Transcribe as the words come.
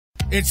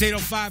It's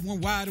 8:05. We're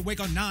wide awake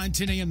on 9,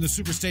 10 a.m. The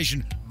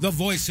Superstation, the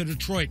voice of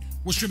Detroit.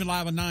 We're streaming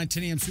live on 9,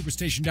 10 a.m.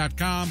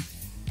 Superstation.com.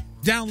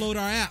 Download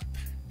our app.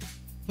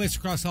 Placed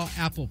across all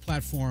Apple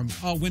platforms,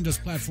 all Windows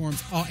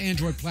platforms, all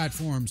Android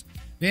platforms.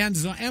 The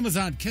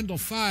Amazon Kindle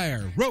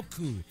Fire,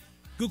 Roku,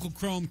 Google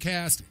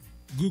Chromecast,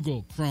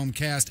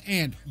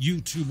 and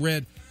YouTube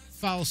Red.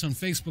 Follow us on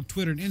Facebook,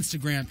 Twitter, and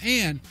Instagram.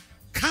 And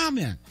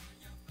comment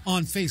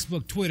on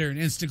Facebook, Twitter, and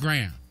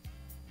Instagram.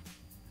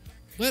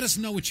 Let us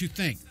know what you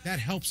think. That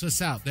helps us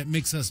out. That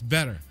makes us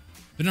better.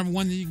 The number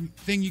one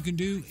thing you can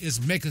do is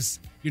make us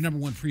your number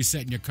one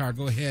preset in your car.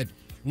 Go ahead,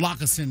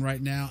 lock us in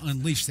right now.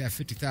 Unleash that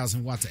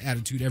 50,000 watts of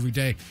attitude every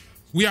day.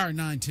 We are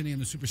 9, 10 a.m.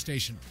 The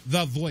Superstation,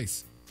 the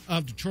voice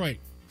of Detroit.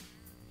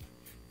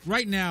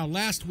 Right now,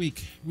 last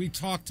week, we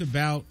talked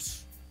about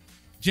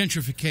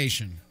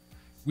gentrification.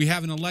 We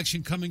have an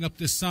election coming up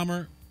this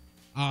summer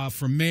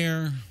for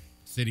mayor,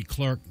 city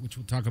clerk, which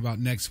we'll talk about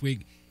next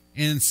week,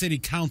 and city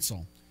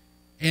council.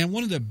 And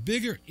one of the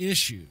bigger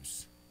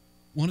issues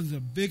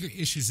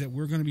that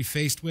we're going to be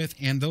faced with,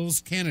 and those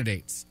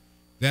candidates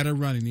that are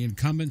running, the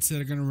incumbents that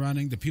are going to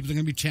running, the people that are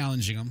going to be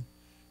challenging them,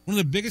 one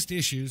of the biggest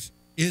issues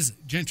is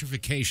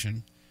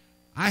gentrification.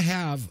 I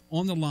have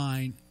on the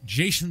line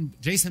Jason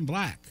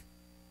Black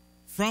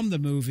from the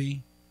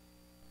movie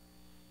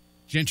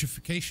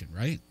Gentrification,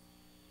 right?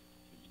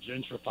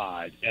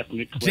 Gentrified,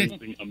 ethnic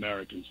cleansing,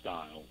 American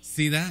style.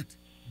 See that?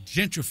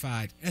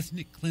 Gentrified,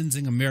 ethnic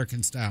cleansing,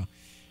 American style.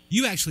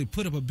 You actually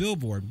put up a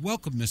billboard.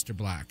 Welcome, Mr.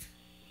 Black.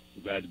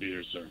 Glad to be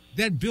here, sir.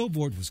 That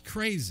billboard was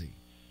crazy.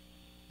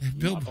 I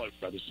thought it was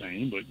rather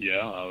sane, but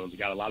yeah,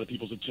 got a lot of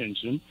people's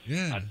attention.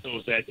 Yeah. I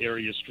chose that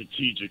area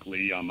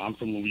strategically. I'm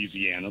from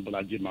Louisiana, but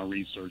I did my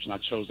research, and I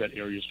chose that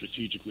area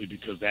strategically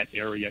because that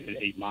area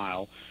at 8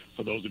 Mile,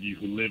 for those of you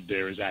who live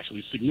there, is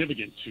actually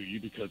significant to you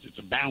because it's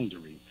a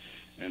boundary.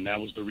 And that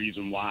was the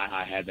reason why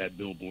I had that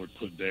billboard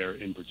put there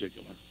in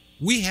particular.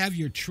 We have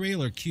your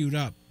trailer queued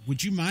up.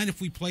 Would you mind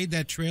if we played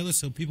that trailer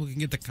so people can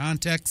get the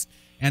context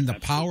and the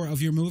power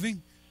of your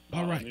moving?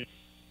 All right.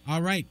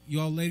 All right,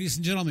 you all ladies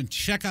and gentlemen,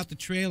 check out the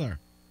trailer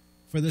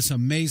for this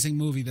amazing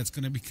movie that's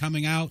going to be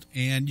coming out,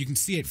 and you can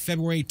see it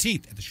February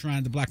 18th at the Shrine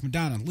of the Black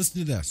Madonna.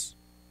 Listen to this.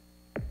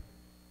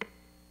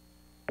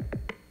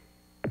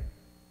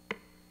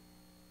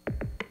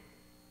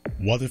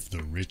 What if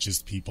the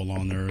richest people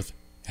on earth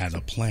had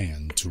a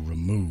plan to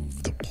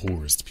remove the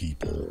poorest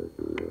people?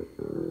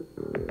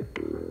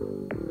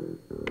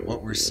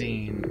 What we're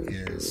seeing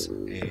is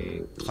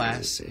a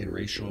class and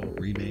racial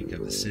remake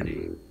of the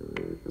city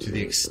to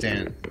the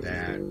extent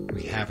that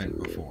we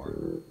haven't before.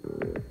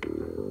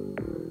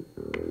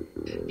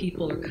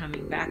 People are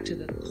coming back to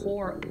the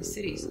core of the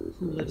cities.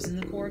 Who lives in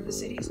the core of the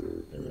cities?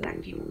 The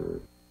Black people.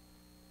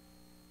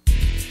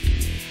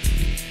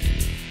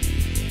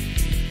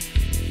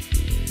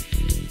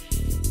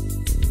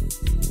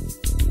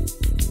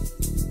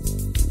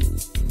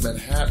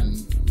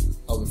 Manhattan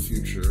of the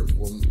future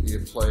will be a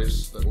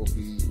place that will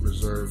be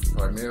reserved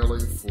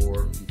primarily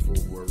for people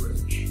who are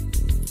rich.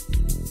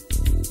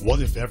 What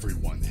if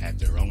everyone had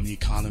their own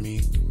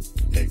economy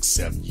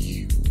except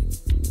you?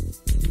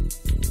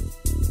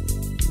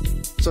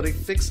 So they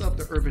fix up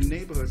the urban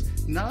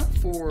neighborhoods, not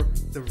for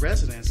the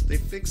residents. They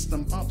fix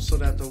them up so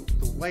that the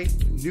white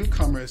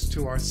newcomers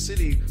to our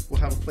city will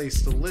have a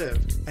place to live,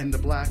 and the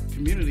black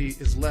community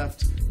is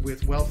left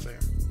with welfare.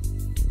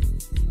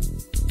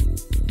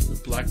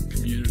 The black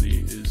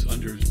community is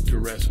under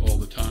duress all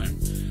the time.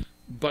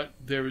 But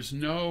there is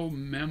no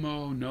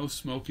memo, no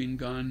smoking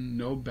gun,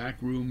 no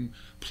backroom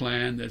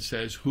plan that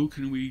says, who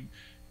can we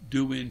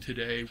do in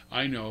today?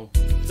 I know.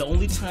 The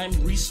only time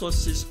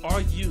resources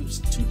are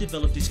used to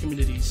develop these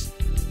communities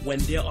when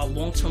there are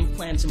long-term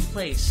plans in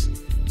place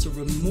to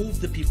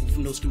remove the people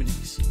from those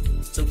communities,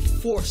 to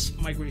force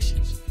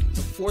migrations,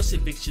 to force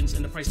evictions,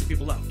 and to price the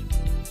people out.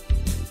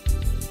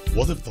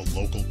 What if the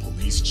local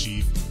police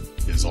chief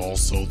is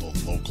also the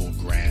local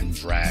Grand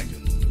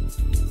Dragon?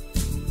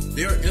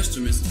 There are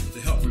instruments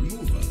to help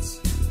remove us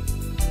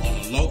on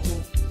a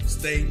local,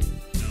 state,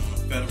 and on a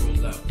federal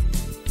level.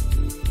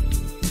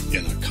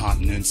 In a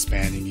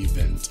continent-spanning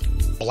event,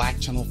 Black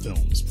Channel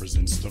Films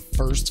presents the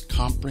first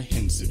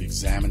comprehensive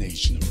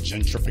examination of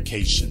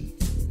gentrification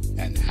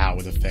and how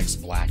it affects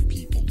black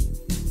people.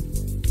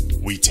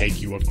 We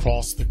take you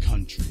across the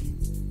country,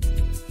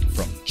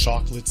 from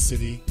Chocolate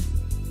City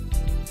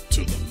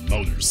to the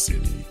Motor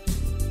City,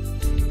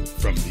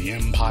 from the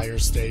Empire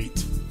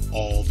State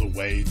all the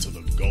way to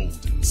the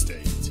Golden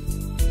State.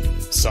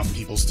 Some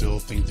people still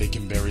think they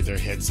can bury their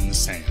heads in the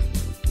sand,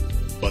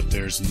 but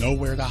there's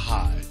nowhere to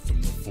hide from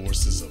the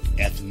forces of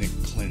ethnic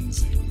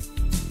cleansing,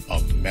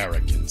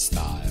 American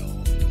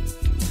style.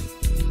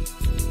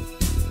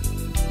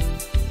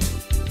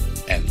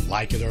 And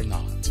like it or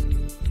not,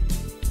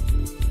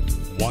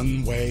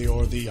 one way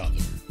or the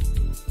other,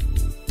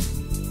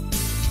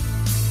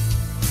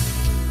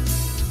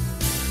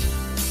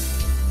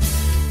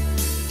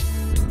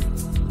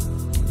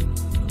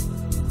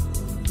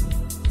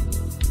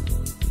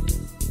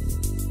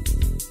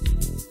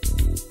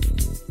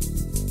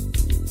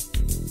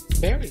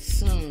 very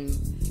soon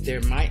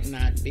there might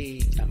not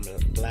be a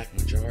black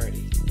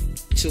majority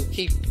to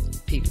keep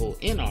people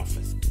in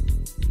office.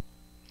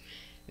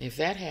 If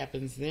that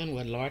happens, then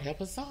what? Lord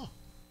help us all.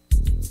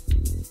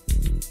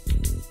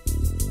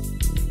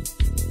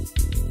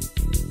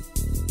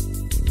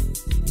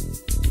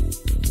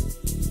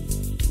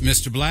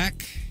 Mr.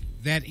 Black,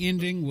 that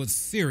ending was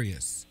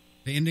serious.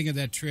 The ending of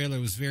that trailer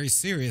was very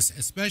serious,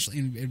 especially,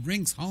 and it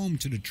rings home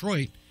to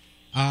Detroit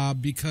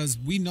because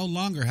we no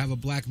longer have a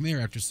black mayor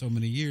after so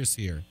many years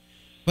here.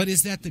 But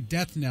is that the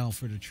death knell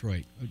for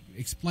Detroit?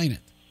 Explain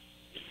it.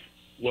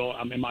 Well,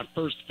 in my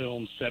first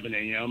film, 7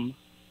 a.m.,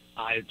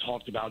 I had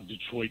talked about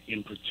Detroit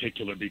in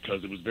particular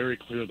because it was very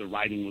clear the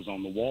writing was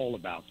on the wall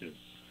about this.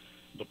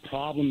 The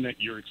problem that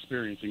you're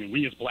experiencing, and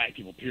we as black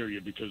people,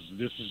 period, because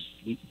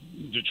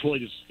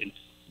Detroit is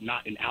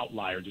not an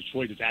outlier.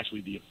 Detroit is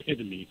actually the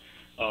epitome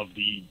of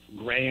the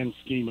grand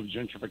scheme of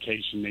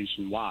gentrification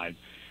nationwide.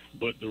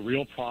 But the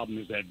real problem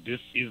is that this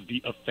is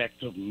the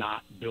effect of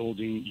not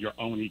building your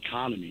own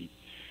economy.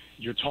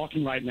 You're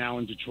talking right now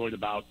in Detroit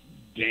about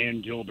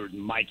Dan Gilbert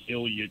and Mike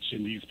Ilyich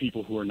and these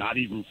people who are not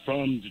even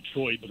from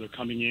Detroit, but are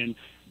coming in,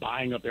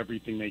 buying up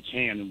everything they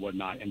can and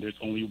whatnot. And there's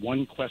only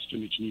one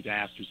question that you need to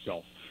ask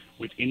yourself.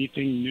 With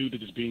anything new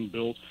that is being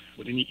built,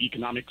 with any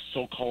economic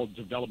so-called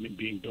development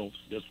being built,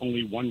 there's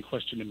only one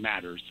question that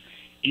matters.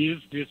 Is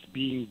this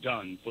being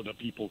done for the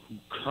people who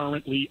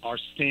currently are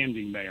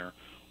standing there,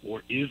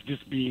 or is this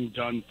being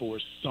done for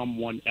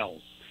someone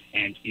else?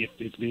 And if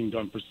it's being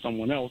done for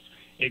someone else,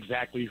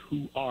 exactly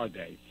who are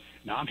they?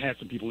 Now, I've had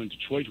some people in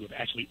Detroit who have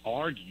actually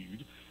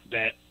argued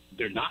that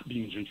they're not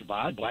being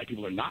gentrified, black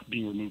people are not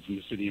being removed from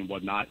the city and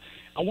whatnot.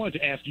 I wanted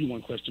to ask you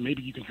one question.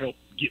 Maybe you can help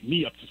get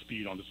me up to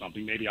speed onto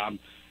something. Maybe I'm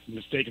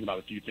mistaken about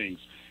a few things.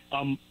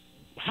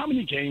 How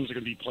many games are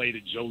going to be played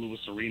at Joe Louis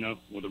Arena,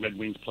 where the Red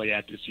Wings play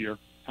at this year?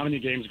 How many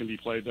games are going to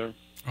be played there?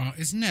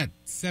 Isn't that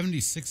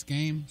 76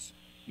 games?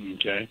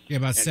 Okay. Yeah,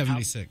 about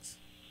 76.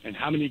 And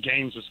how many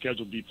games are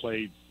scheduled to be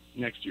played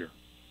next year?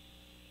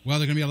 Well,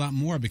 there are going to be a lot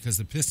more because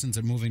the Pistons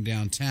are moving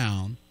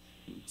downtown,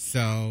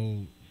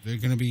 so there are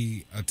going to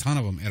be a ton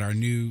of them at our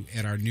new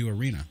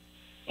arena.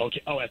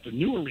 Okay. Oh, at the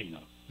new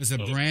arena. There's a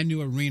brand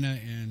new arena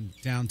in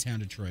downtown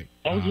Detroit.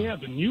 Oh, yeah,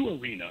 the new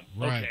arena.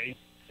 Right. Okay.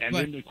 And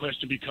then the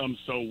question becomes,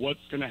 so what's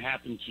going to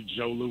happen to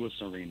Joe Louis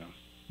Arena?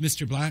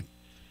 Mr. Black,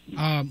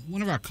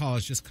 one of our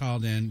callers just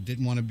called in,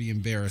 didn't want to be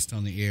embarrassed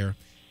on the air,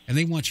 and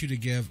they want you to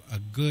give a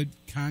good,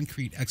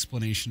 concrete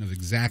explanation of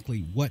exactly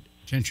what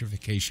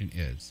gentrification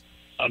is.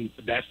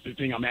 That's the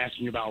thing I'm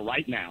asking about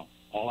right now.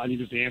 All I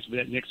need is the answer to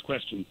that next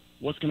question.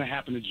 What's going to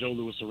happen to Joe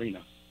Louis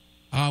Arena?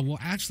 Well,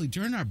 actually,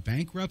 during our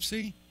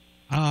bankruptcy,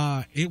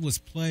 it was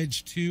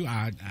pledged to,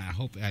 I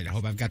hope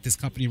I've got this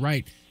company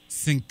right,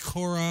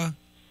 Syncora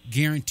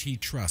Guarantee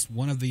Trust,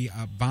 one of the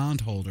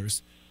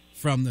bondholders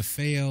from the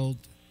failed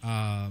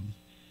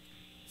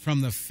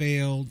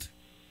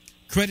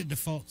credit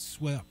default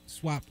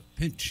swap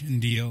pension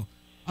deal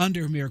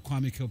under Mayor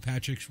Kwame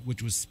Kilpatrick,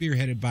 which was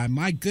spearheaded by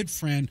my good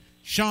friend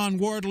Sean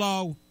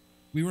Wardlow.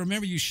 We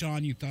remember you,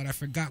 Sean. You thought I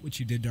forgot what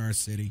you did to our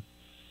city.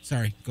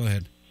 Sorry, go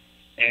ahead.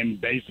 And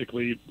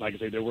basically, like I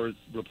say, there were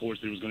reports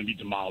that it was going to be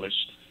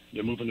demolished.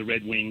 They're moving the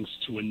Red Wings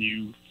to a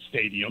new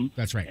stadium.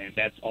 That's right. And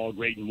that's all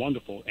great and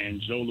wonderful.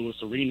 And Joe Louis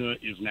Arena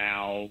is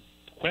now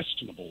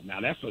questionable.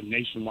 Now, that's a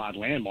nationwide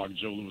landmark,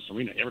 Joe Louis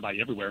Arena. Everybody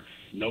everywhere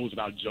knows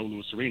about Joe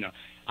Louis Arena.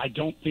 I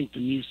don't think the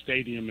new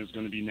stadium is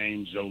going to be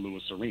named Joe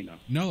Louis Arena.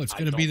 No, it's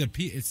going to be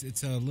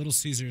it's a Little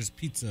Caesars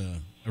Pizza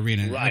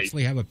Arena. Right. I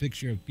actually have a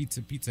picture of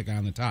Pizza Guy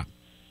on the top.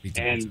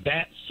 Pizza.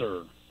 That,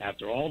 sir,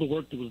 after all the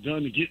work that was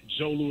done to get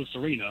Joe Louis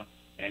Arena,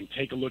 and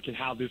take a look at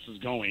how this is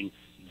going,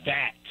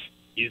 that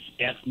is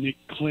ethnic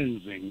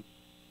cleansing,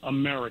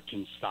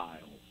 American style.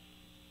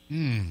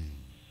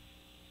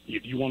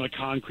 If you want a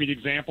concrete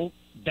example,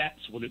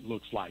 that's what it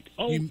looks like.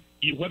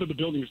 Whether the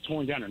building is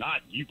torn down or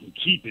not, you can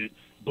keep it,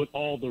 but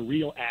all the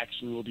real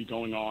action will be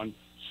going on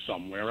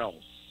somewhere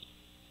else.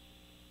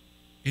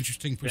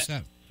 Interesting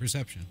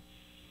perception.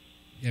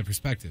 Yeah,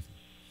 perspective.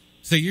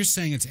 So you're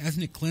saying it's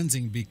ethnic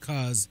cleansing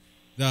because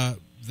the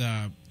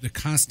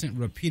constant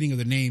repeating of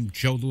the name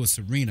Joe Louis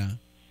Arena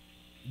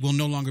will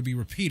no longer be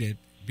repeated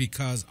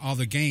because all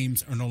the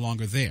games are no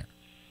longer there.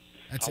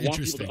 That's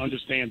interesting. I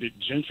want people to understand that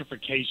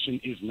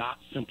gentrification is not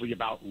simply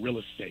about real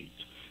estate.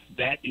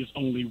 That is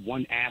only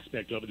one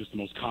aspect of it. It's the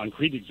most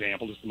concrete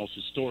example. It's the most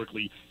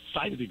historically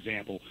cited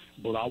example.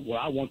 But what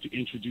I want to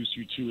introduce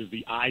you to is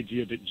the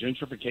idea that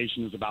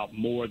gentrification is about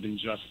more than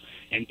just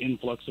an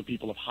influx of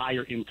people of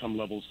higher income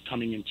levels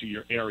coming into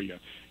your area.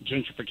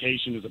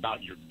 Gentrification is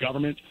about your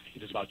government.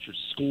 It is about your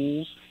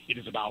schools. It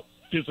is about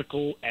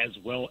physical as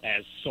well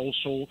as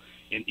social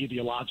and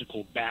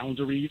ideological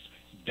boundaries.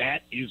 That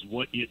is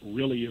what it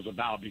really is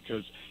about,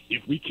 because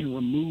if we can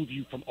remove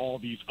you from all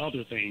these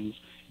other things,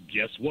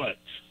 guess what?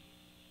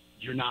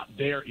 You're not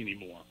there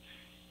anymore.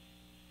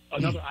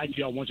 Another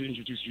idea I want to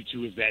introduce you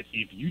to is that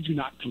if you do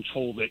not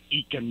control the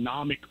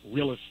economic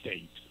real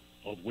estate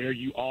of where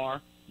you are,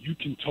 you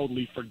can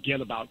totally forget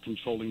about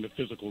controlling the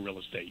physical real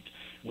estate.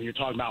 When you're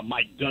talking about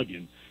Mike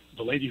Duggan,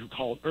 the lady who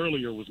called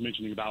earlier was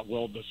mentioning about,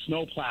 well, the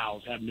snow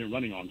plows haven't been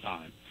running on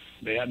time.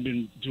 They haven't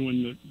been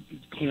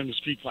clearing the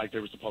streets like they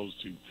were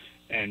supposed to.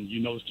 And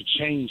you notice the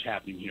change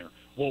happening here.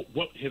 Well,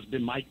 what has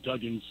been Mike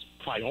Duggan's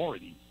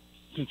priority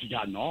since he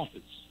got in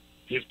office?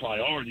 His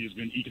priority has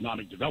been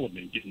economic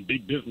development, getting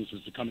big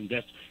businesses to come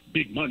invest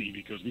big money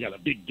because we got a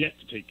big debt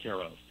to take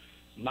care of,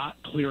 not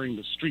clearing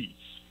the streets.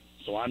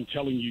 So I'm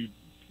telling you,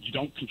 you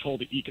don't control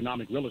the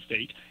economic real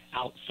estate.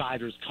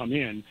 Outsiders come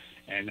in,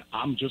 and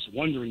I'm just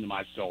wondering to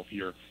myself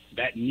here,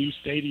 that new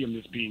stadium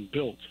that's being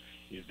built,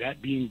 is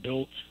that being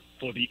built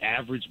for the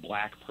average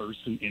black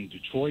person in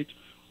Detroit,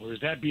 or is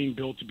that being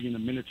built to be an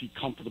amenity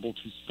comfortable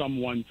to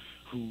someone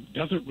who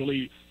doesn't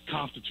really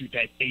constitute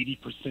that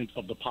 80%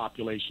 of the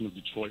population of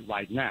Detroit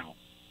right now?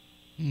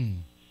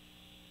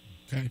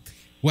 Okay.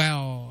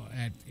 Well,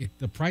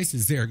 the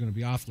prices there are going to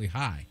be awfully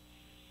high.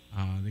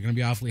 They're going to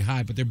be awfully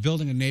high, but they're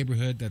building a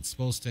neighborhood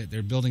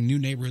they're building new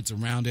neighborhoods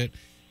around it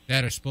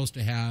that are supposed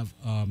to have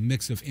a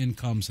mix of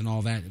incomes and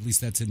all that. At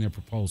least that's in their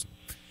proposal.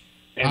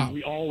 And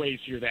we always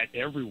hear that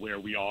everywhere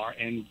we are.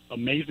 And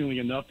amazingly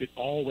enough,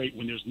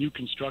 when there's new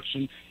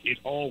construction, it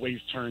always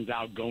turns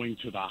out going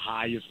to the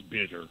highest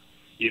bidder.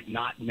 If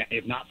not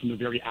from the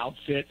very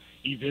outset,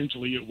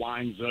 eventually it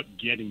winds up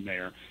getting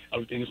there.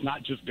 And it's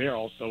not just there.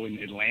 Also in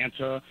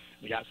Atlanta,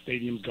 they got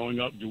stadiums going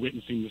up. You're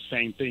witnessing the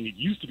same thing. It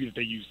used to be that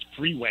they used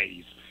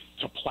freeways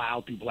to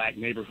plow through black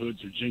neighborhoods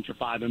or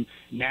gentrify them.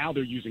 Now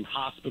they're using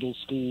hospitals,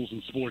 schools,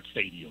 and sports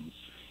stadiums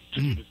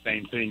to do the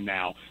same thing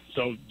now.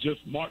 So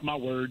just mark my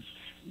words.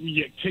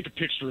 Yeah, take a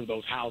picture of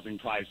those housing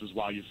prices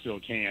while you still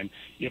can.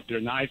 If they're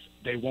nice,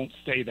 they won't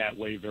stay that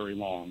way very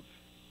long.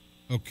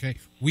 Okay.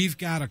 We've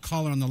got a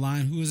caller on the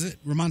line. Who is it,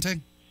 Ramonte?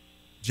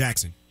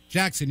 Jackson.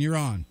 Jackson, you're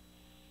on.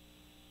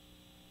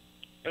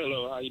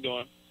 Hello, how you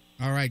doing?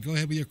 All right, go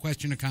ahead with your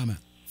question or comment.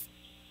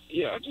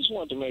 Yeah, I just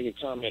wanted to make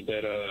a comment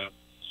that I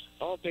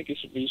don't think it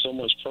should be so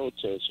much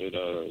protest with,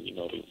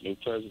 the new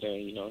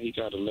president. He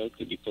got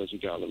elected because he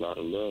got a lot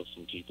of love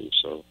from people.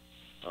 So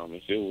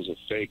if it was a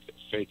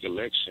fake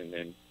election,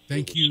 then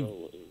thank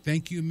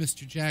you,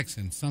 Mr.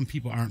 Jackson. Some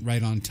people aren't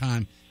right on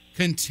time.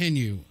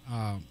 Continue,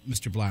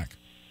 Mr. Black.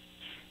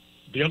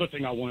 The other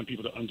thing I wanted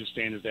people to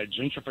understand is that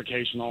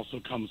gentrification also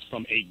comes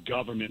from a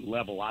government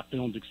level. I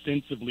filmed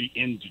extensively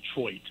in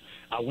Detroit.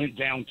 I went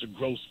down to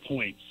Grosse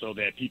Pointe so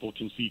that people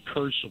can see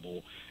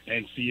Kercheval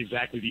and see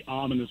exactly the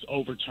ominous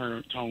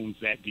overtones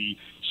that the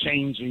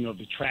changing of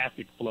the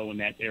traffic flow in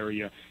that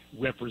area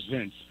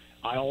represents.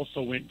 I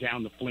also went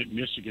down to Flint,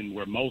 Michigan,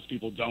 where most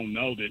people don't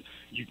know that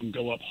you can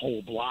go up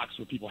whole blocks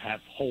where people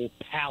have whole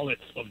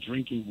pallets of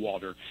drinking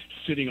water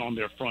sitting on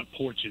their front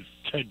porches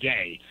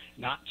today,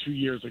 not 2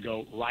 years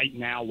ago, right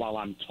now while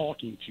I'm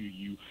talking to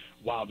you,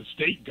 while the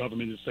state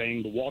government is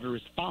saying the water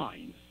is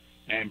fine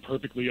and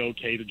perfectly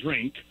okay to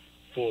drink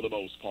for the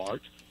most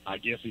part. I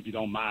guess if you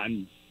don't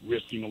mind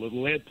risking a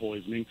little lead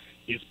poisoning,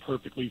 it's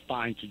perfectly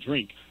fine to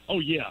drink.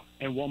 Oh, yeah,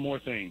 and one more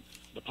thing.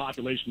 The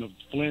population of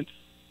Flint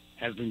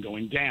has been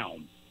going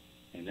down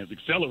and has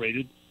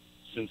accelerated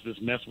since this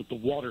mess with the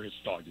water has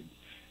started.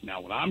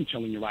 Now, what I'm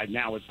telling you right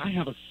now is I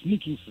have a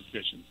sneaking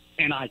suspicion,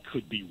 and I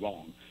could be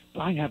wrong,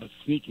 but I have a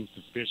sneaking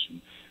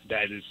suspicion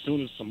that as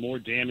soon as some more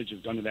damage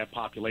is done to that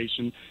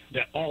population,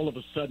 that all of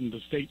a sudden the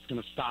state's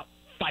going to stop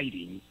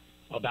fighting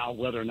about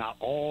whether or not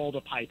all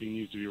the piping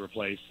needs to be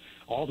replaced,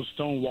 all the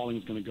stone walling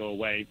is going to go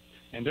away,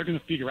 and they're going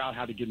to figure out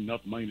how to get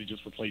enough money to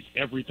just replace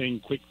everything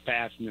quick,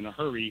 fast, and in a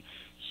hurry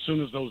as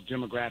soon as those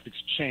demographics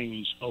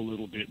change a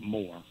little bit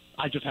more.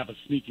 I just have a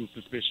sneaking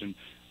suspicion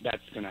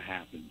that's going to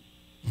happen.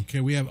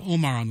 Okay, we have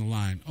Omar on the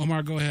line.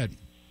 Omar, go ahead.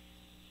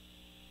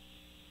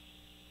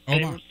 Omar.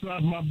 Hey, what's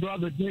up, my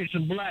brother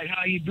Jason Black?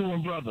 How you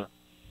doing, brother?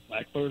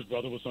 Black first,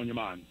 brother. What's on your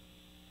mind?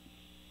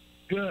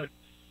 Good.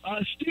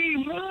 Steve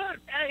Hood,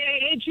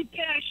 hey, ain't you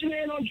cashing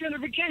in on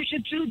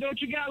gentrification too? Don't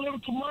you got a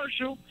little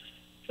commercial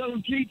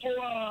telling people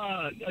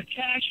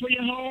cash for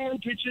your home,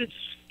 get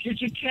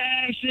your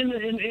cash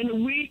in a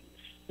week?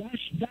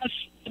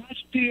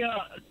 That's the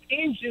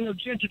engine of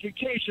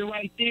gentrification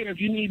right there. If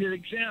you need an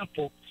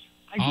example,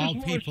 all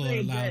people are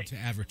allowed to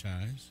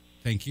advertise.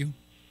 Thank you.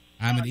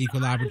 I'm an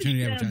equal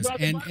opportunity advertiser,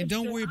 and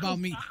don't worry about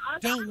me.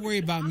 Don't worry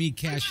about me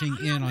cashing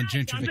in on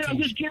gentrification. I'm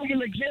just giving you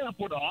an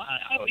example, though.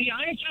 I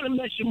ain't trying to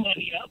mess your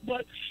money up,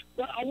 but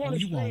I want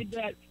to say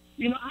that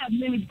I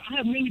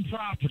have many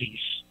properties,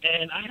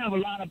 and I have a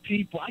lot of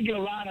people. I get a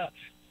lot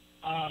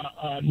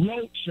of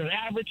notes and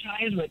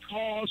advertisement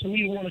calls, and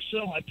people want to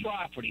sell my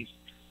properties.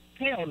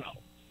 Hell no.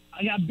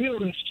 I got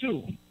buildings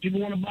too.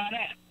 People want to buy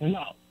that. No.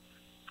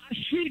 I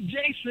see,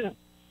 Jason.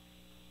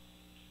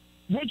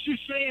 What you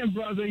saying,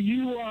 brother?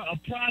 You are a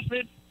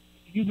prophet.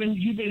 You've been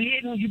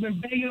hitting. You've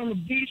been begging on the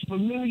beach for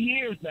many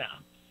years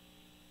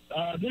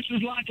now. This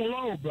is lock and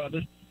load,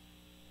 brother.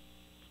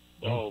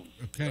 Oh,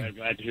 okay.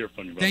 Glad to hear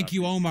from you, brother. Thank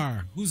you,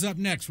 Omar. Who's up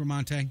next,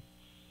 Ramonte?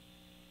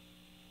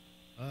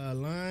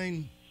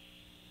 Line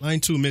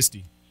 2,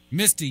 Misty.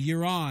 Misty,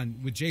 you're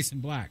on with Jason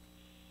Black.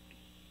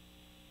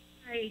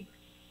 Hi.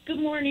 Good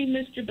morning,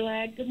 Mr.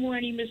 Black. Good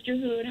morning, Mr.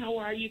 Hood. How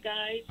are you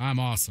guys? I'm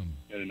awesome.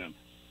 Good enough.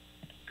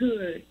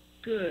 Good.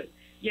 good.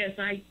 Yes,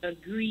 I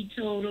agree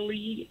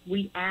totally.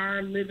 We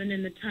are living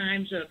in the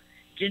times of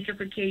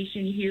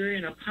gentrification here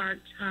in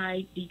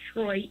apartheid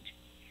Detroit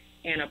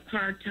and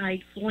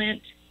apartheid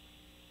Flint.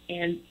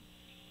 And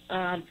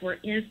for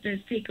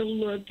instance, take a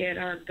look at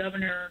our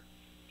governor,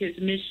 his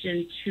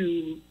mission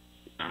to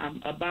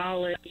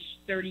abolish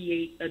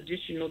 38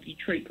 additional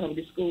Detroit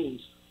public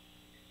schools.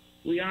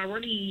 We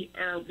already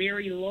are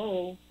very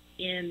low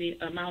in the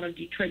amount of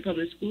Detroit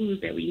public schools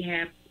that we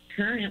have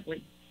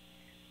currently.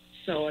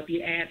 So if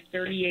you add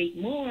 38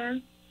 more,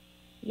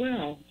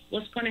 well,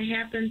 what's going to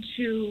happen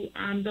to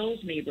those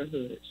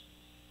neighborhoods?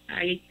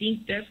 I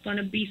think that's going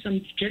to be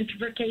some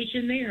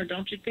gentrification there,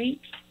 don't you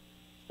think?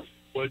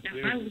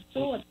 I was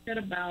so upset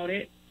about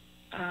it.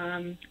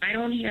 I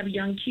don't have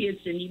young kids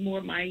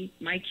anymore. My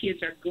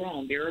kids are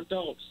grown. They're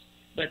adults.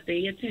 But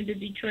they attended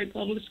Detroit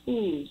public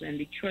schools, and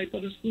Detroit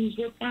public schools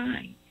were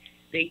fine.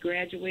 They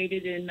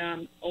graduated in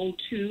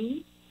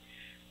 2002,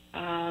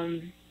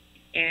 and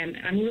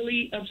I'm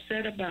really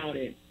upset about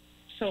it.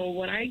 So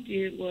what I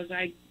did was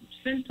I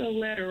sent a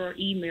letter or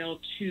email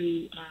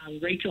to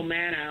Rachel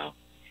Maddow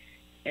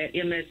at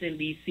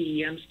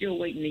MSNBC. I'm still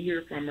waiting to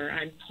hear from her.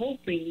 I'm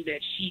hoping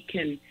that she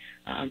can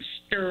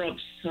stir up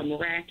some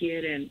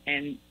racket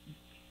and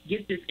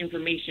get this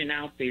information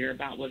out there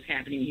about what's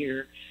happening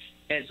here,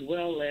 as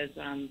well as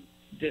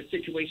the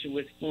situation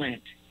with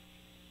Flint.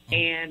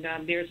 And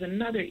there's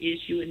another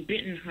issue in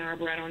Benton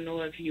Harbor. I don't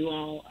know if you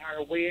all are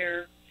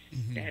aware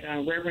that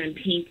Reverend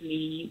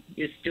Pinckney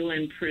is still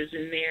in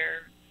prison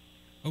there.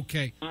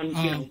 Okay.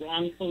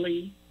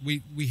 Wrongfully.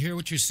 We hear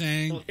what you're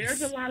saying. So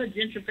there's a lot of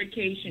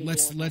gentrification.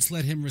 Let's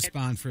let him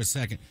respond for a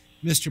second.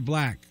 Mr.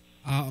 Black,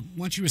 why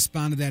don't you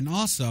respond to that? And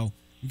also,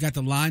 we got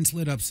the lines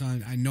lit up, so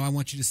I know I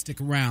want you to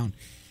stick around.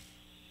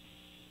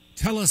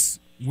 Tell us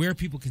where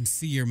people can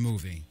see your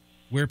movie,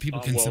 where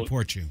people can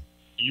support you.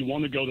 You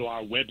want to go to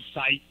our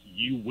website,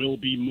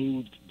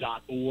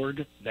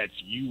 youwillbemoved.org. That's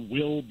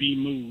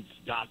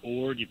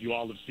youwillbemoved.org. If you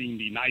all have seen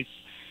the nice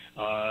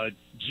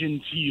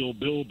genteel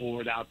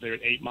billboard out there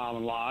at 8 Mile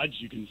and Lodge,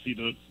 you can see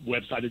the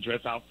website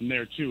address out from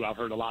there too. I've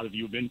heard a lot of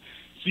you have been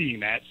seeing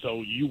that.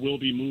 So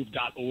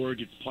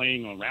youwillbemoved.org. It's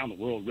playing around the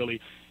world,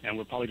 really, and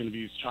we're probably going to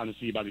be trying to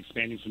see about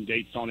expanding some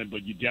dates on it.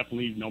 But you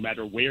definitely, no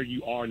matter where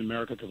you are in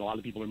America, because a lot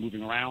of people are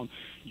moving around,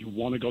 you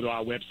want to go to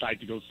our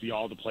website to go see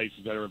all the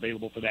places that are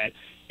available for that.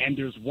 And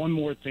there's one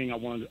more thing I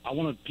want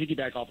to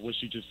piggyback off of what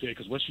she just said,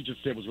 because what she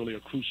just said was really a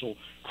crucial,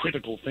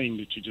 critical thing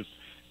that you just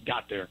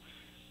got there.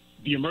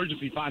 The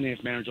emergency finance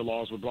manager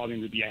laws were brought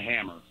in to be a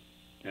hammer,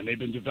 and they've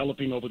been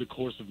developing over the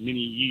course of many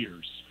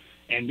years.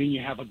 And then you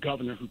have a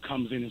governor who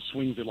comes in and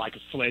swings it like a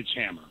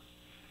sledgehammer,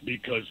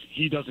 because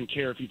he doesn't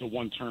care if he's a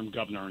one-term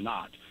governor or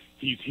not.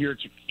 He's here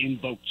to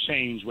invoke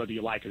change whether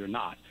you like it or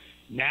not.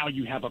 Now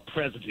you have a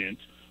president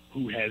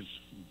who has,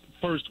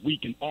 first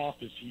week in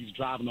office, he's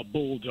driving a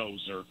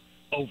bulldozer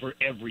over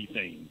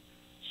everything.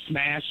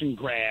 Smash and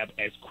grab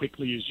as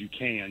quickly as you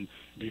can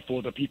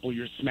before the people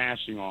you're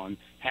smashing on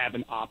have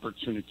an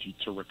opportunity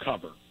to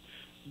recover.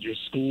 Your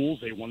schools,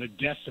 they want to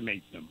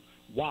decimate them.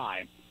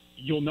 Why?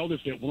 You'll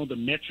notice that one of the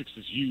metrics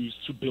that's used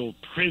to build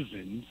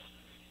prisons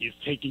is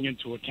taking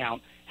into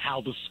account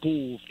how the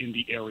schools in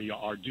the area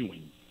are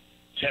doing.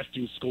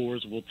 Testing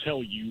scores will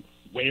tell you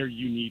where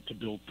you need to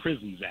build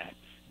prisons at.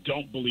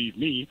 Don't believe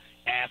me?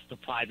 Ask the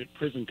private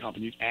prison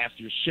companies, ask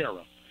your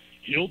sheriff.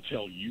 He'll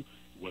tell you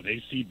where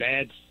they see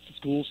bad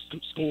school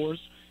scores,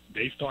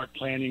 they start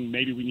planning,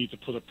 maybe we need to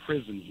put a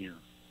prison here.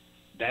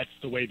 That's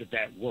the way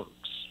that works.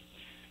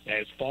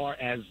 As far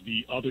as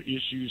the other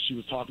issues she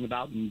was talking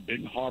about in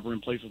Benton Harbor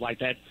and places like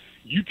that,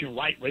 you can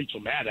write Rachel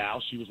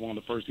Maddow. She was one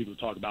of the first people to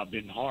talk about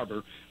Benton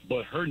Harbor,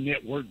 but her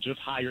network just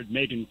hired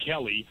Megyn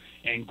Kelly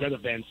and Greta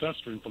Van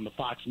Susteren from the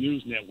Fox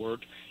News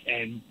Network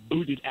and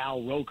booted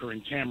Al Roker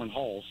and Tamron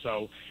Hall.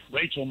 So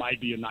Rachel might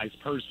be a nice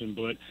person,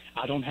 but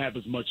I don't have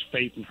as much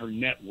faith in her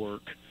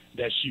network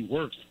that she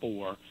works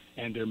for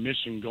and their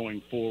mission going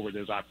forward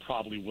as I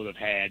probably would have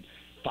had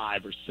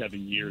 5 or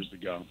 7 years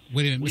ago.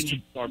 Wait a minute, we need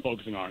to start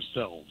focusing on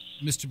ourselves.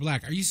 Mr.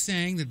 Black, are you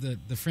saying that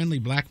the friendly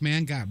black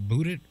man got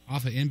booted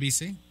off of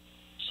NBC?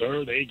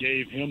 Sir, they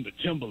gave him the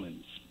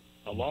Timberlands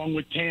along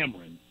with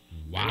Tamron.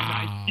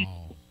 Wow.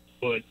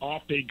 But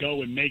off they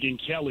go, and Megyn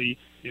Kelly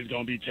is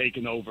going to be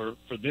taking over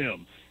for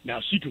them. Now,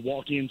 she could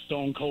walk in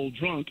stone cold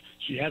drunk.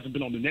 She hasn't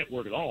been on the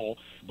network at all,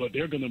 but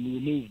they're going to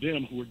remove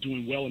them who are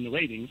doing well in the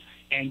ratings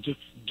and just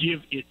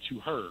give it to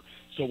her.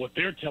 So what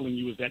they're telling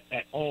you is that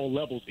at all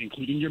levels,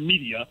 including your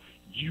media,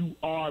 you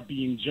are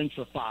being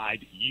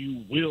gentrified.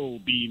 You will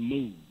be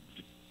moved.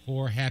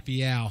 Poor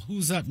Happy Al.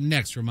 Who's up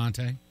next,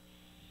 Ramonte?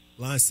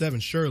 Line 7,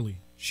 Shirley.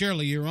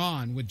 Shirley, you're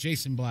on with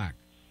Jason Black.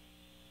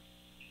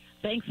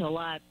 Thanks a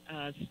lot,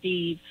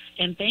 Steve,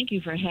 and thank you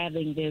for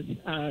having this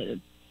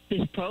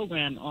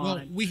program on.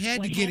 Well, we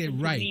had to get it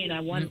right.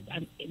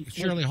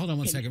 Shirley, hold on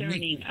one second.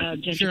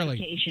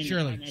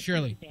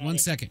 Shirley, 1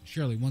 second.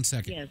 Shirley, 1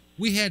 second. Yes.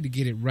 We had to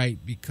get it right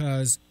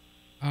because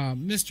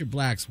Mr.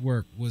 Black's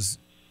work was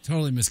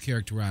totally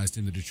mischaracterized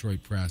in the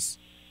Detroit press,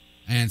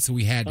 and so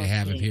we had to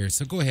have him here.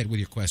 So go ahead with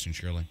your question,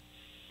 Shirley.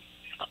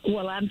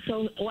 Well, I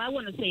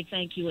want to say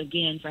thank you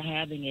again for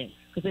having it,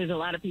 because there's a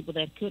lot of people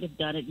that could have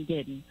done it and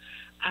didn't.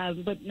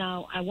 But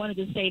now I wanted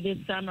to say this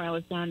summer I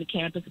was down to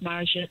Campus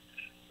Marcia.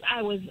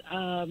 I was,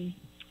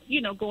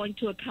 going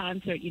to a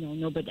concert,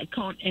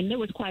 and there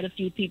was quite a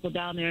few people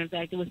down there. In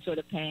fact, it was sort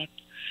of packed.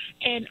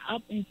 And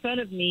up in front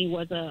of me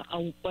was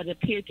what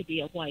appeared to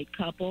be a white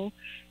couple.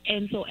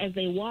 And so as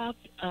they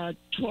walked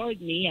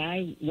toward me,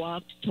 I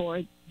walked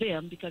toward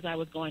them because I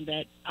was going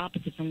that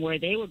opposite from where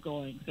they were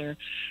going, sir.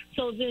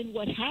 So then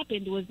what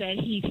happened was that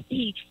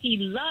he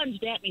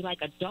lunged at me like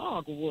a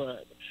dog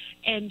would.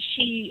 And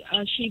she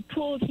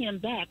pulled him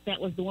back. That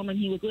was the woman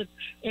he was with.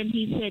 And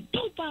he said,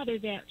 "Don't bother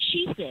that."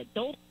 She said,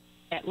 "Don't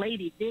that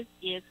lady. This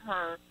is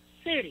her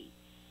city."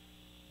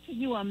 Can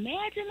you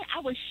imagine? I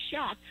was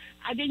shocked.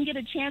 I didn't get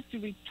a chance to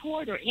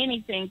retort or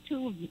anything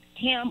to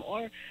him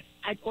or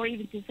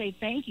even to say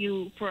thank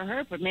you for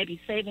her for maybe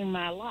saving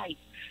my life.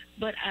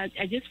 But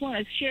I just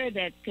want to share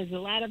that because a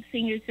lot of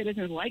senior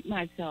citizens like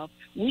myself,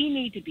 we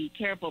need to be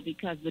careful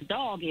because the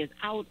dog is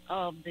out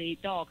of the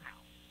doghouse.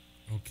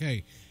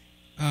 Okay.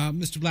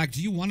 Mr. Black,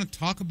 do you want to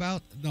talk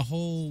about the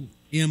whole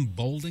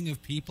emboldening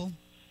of people?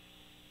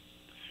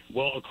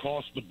 Well,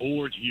 across the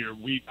board here,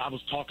 I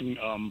was talking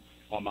on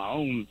my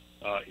own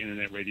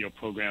internet radio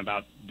program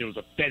about there was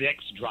a FedEx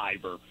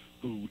driver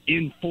who,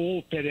 in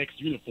full FedEx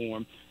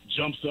uniform,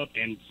 jumps up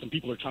and some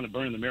people are trying to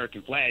burn an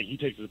American flag. He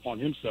takes it upon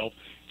himself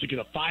to get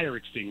a fire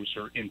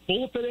extinguisher in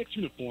full FedEx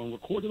uniform,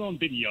 recorded on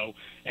video,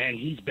 and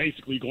he's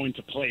basically going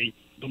to play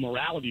the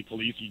morality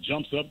police. He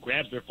jumps up,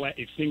 grabs their flag,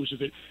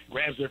 extinguishes it,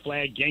 grabs their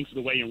flag, yanks it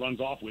away, and runs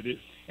off with it.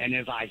 And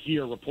as I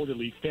hear,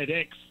 reportedly,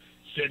 FedEx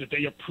said that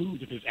they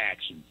approved of his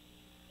action.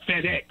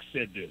 FedEx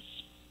said this.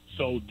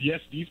 So, yes,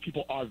 these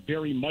people are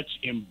very much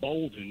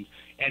emboldened,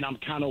 and I'm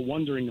kind of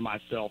wondering to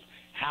myself,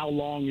 how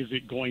long is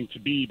it going to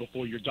be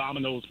before your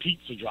Domino's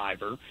pizza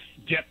driver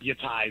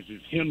deputizes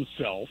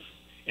himself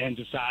and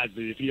decides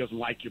that if he doesn't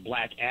like your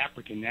black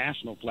African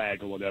national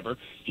flag or whatever,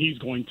 he's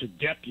going to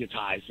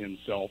deputize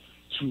himself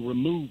to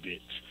remove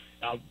it?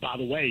 By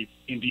the way,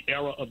 in the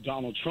era of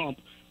Donald Trump,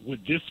 would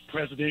this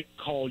president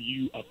call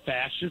you a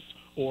fascist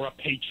or a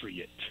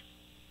patriot?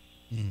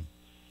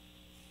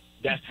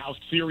 That's how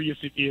serious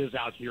it is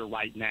out here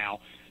right now,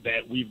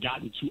 that we've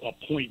gotten to a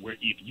point where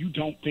if you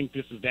don't think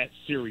this is that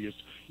serious,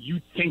 you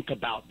think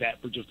about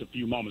that for just a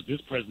few moments.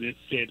 This president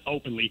said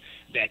openly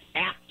that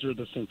after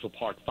the Central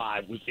Park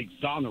Five was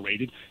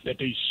exonerated, that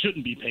they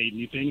shouldn't be paid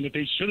anything and that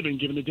they should have been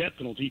given the death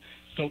penalty.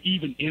 So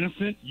even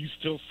innocent, you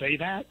still say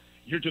that?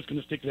 You're just going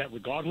to stick to that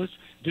regardless?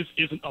 This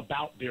isn't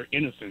about their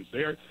innocence.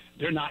 They're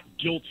not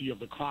guilty of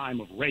the crime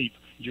of rape.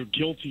 You're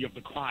guilty of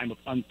the crime of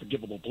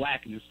unforgivable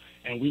blackness,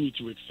 and we need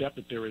to accept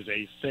that there is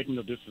a segment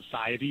of this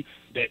society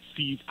that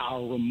sees our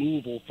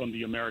removal from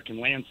the American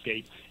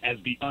landscape as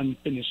the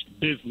unfinished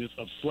business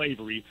of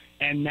slavery,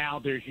 and now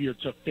they're here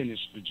to finish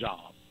the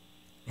job.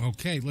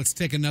 Okay, let's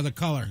take another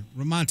caller.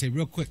 Ramonte,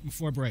 real quick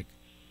before break.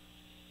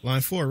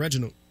 Line 4,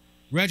 Reginald.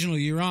 Reginald,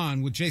 you're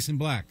on with Jason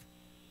Black.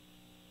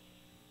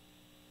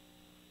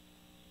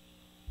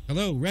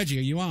 Hello, Reggie,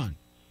 are you on?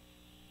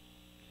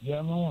 Yeah,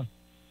 I'm on.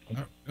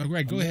 All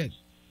right, go ahead.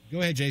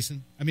 Go ahead,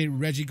 Jason.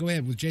 Reggie, go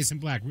ahead with Jason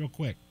Black real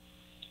quick.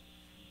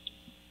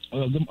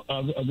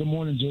 Good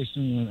morning,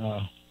 Jason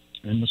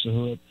and Mr.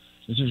 Hood.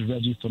 This is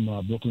Reggie from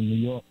Brooklyn, New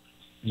York.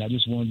 And I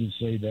just wanted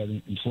to say that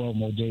in 12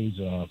 more days,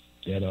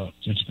 that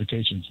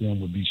gentrification film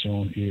will be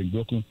shown here in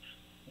Brooklyn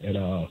at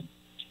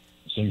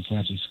St.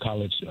 Francis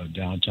College,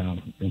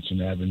 downtown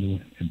Vincent Avenue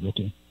in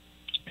Brooklyn,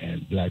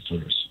 and Black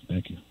First.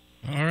 Thank you.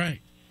 All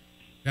right.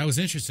 That was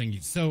interesting.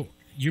 So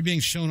you're being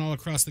shown all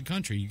across the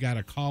country. You got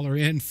a caller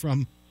in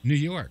from New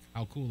York.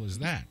 How cool is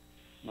that?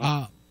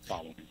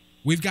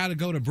 We've got to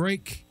go to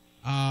break.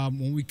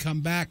 When we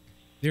come back,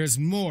 there's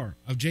more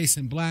of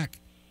Jason Black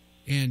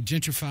and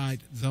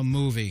Gentrified, the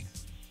movie.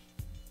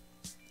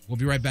 We'll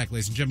be right back,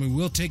 ladies and gentlemen.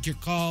 We'll take your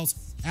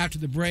calls after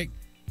the break.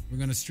 We're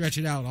going to stretch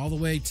it out all the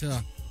way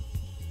to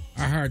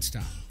our hard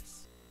stop.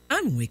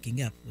 I'm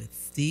waking up with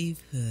Steve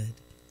Hood.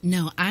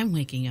 No, I'm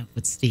waking up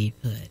with Steve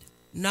Hood.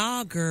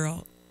 Nah,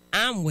 girl,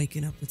 I'm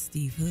waking up with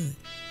Steve Hood.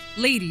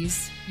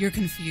 Ladies, you're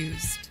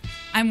confused.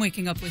 I'm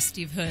waking up with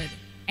Steve Hood,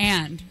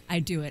 and I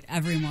do it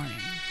every morning.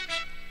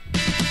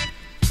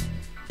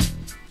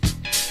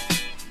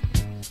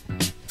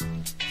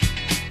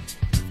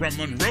 From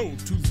Monroe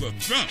to the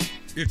Thump,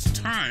 it's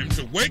time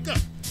to wake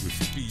up with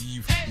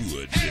Steve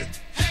Hood.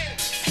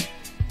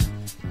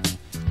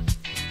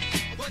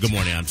 Good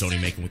morning, I'm Tony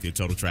Macon with your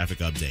total traffic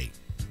update.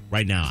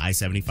 Right now,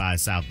 I-75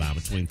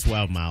 southbound between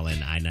 12 Mile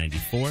and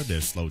I-94,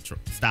 there's slow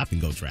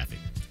stop-and-go traffic.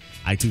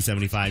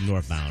 I-275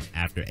 northbound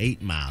after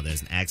 8 Mile,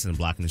 there's an accident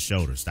blocking the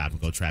shoulder.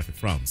 Stop-and-go traffic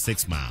from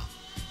 6 Mile.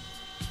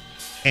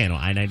 And on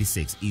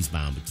I-96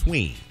 eastbound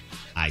between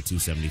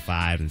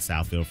I-275 and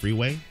Southfield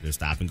Freeway, there's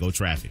stop-and-go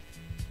traffic.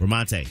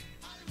 Ramonte,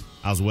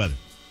 how's the weather?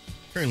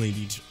 Currently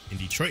in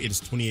Detroit, it is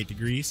 28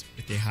 degrees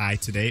with a high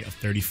today of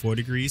 34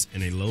 degrees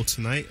and a low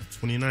tonight of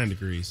 29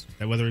 degrees.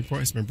 That weather report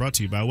has been brought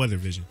to you by Weather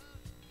Vision.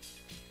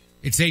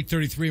 It's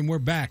 8:33 and we're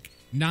back.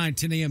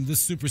 9:10 a.m.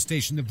 This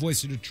Superstation, the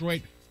voice of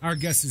Detroit. Our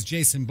guest is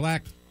Jason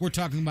Black. We're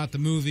talking about the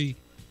movie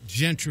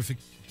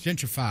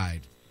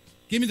Gentrified.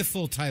 Give me the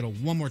full title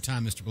one more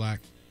time, Mr. Black.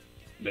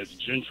 That's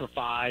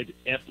Gentrified,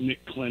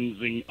 Ethnic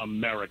Cleansing,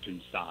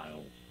 American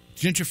Style.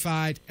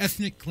 Gentrified,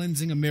 Ethnic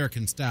Cleansing,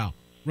 American Style.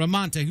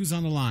 Ramonte, who's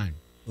on the line?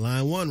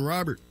 Line 1,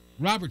 Robert.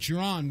 Robert, you're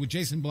on with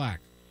Jason Black.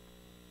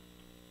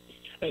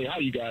 Hey, how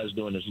you guys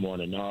doing this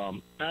morning?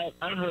 I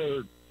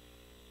heard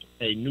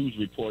a news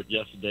report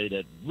yesterday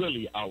that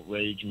really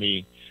outraged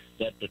me,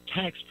 that the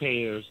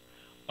taxpayers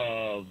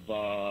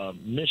of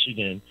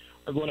Michigan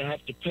are going to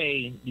have to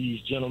pay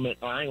these gentlemen,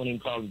 I ain't going to even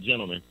call them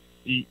gentlemen,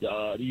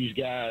 these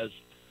guys,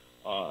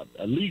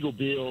 legal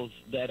bills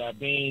that are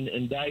being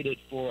indicted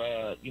for,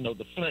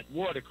 the Flint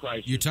water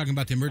crisis. You're talking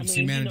about the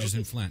emergency managers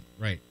in Flint,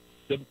 right?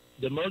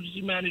 The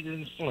emergency managers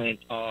in Flint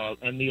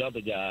and the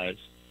other guys,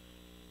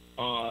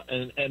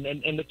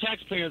 and the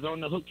taxpayers are on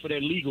the hook for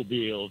their legal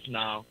bills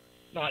now.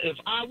 Now, if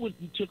I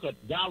took a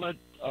dollar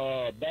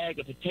bag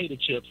of potato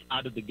chips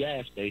out of the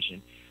gas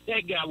station,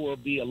 that guy will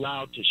be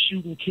allowed to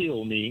shoot and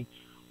kill me.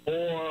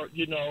 Or,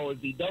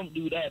 if he don't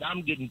do that,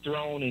 I'm getting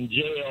thrown in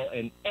jail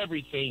and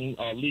everything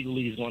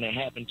legally is going to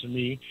happen to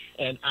me.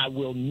 And I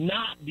will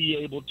not be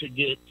able to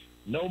get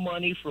no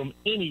money from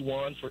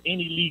anyone for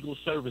any legal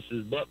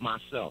services but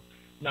myself.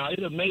 Now,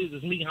 it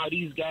amazes me how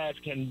these guys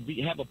can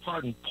have a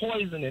part in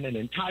poisoning an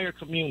entire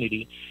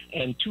community,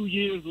 and 2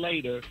 years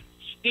later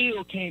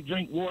still can't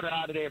drink water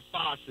out of their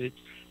faucets,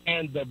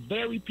 and the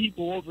very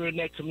people over in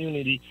that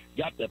community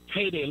got to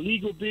pay their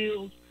legal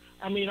bills.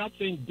 I mean, I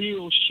think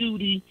Bill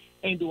Schuette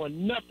ain't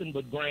doing nothing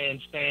but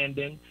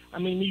grandstanding. I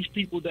mean, these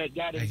people that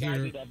got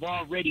indicted have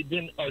already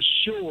been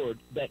assured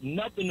that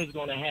nothing is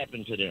going to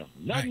happen to them.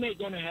 Nothing ain't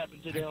going to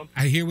happen to them.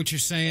 I hear what you're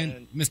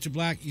saying, Mr.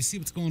 Black. You see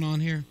what's going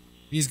on here?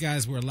 These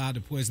guys were allowed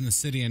to poison the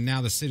city, and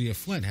now the city of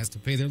Flint has to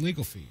pay their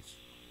legal fees.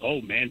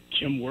 Oh, man,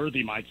 Kim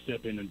Worthy might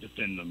step in and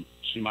defend them.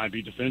 She might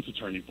be defense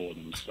attorney for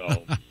them.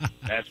 So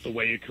that's the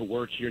way it could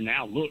work here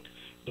now. Look,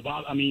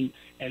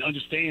 and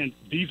understand,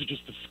 these are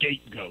just the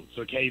scapegoats,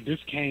 okay? This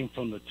came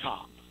from the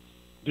top.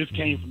 This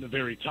came from the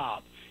very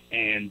top,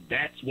 and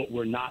that's what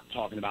we're not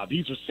talking about.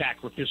 These are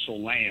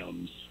sacrificial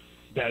lambs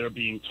that are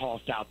being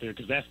tossed out there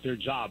because that's their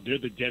job. They're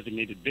the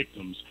designated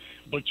victims,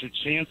 but your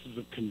chances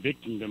of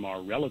convicting them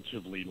are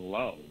relatively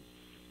low.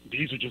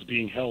 These are just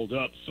being held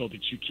up so that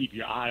you keep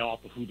your eye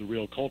off of who the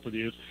real culprit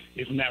is.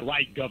 Isn't that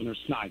right, Governor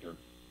Snyder?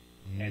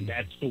 And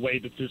that's the way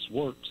that this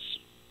works.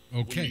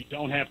 Okay. When you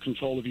don't have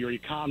control of your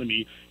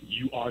economy,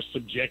 you are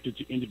subjected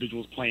to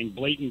individuals playing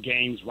blatant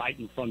games right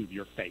in front of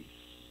your face.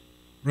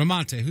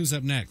 Ramonte, who's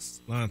up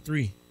next? Line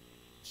 3,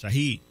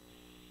 Shahid.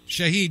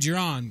 Shahid, you're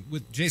on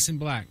with Jason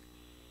Black.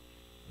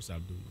 What's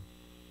Abdullah?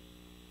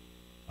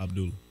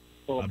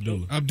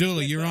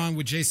 Abdullah, you're on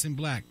with Jason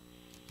Black.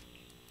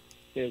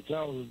 Yes,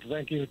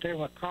 thank you for taking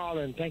my call,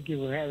 and thank you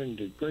for having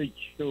the great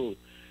show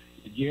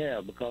that you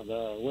have, because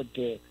what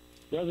the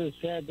brother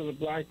said to the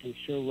Black is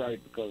so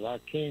right, because I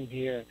came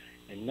here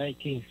in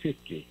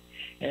 1950,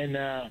 and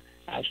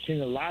I've seen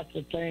lots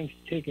of things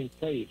taking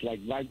place,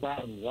 like black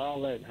violence,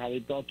 all that, and how they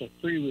brought the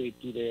freeway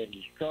through there and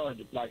destroyed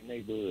the black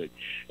neighborhood.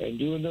 And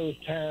during those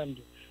times,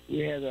 we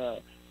had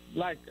a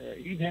black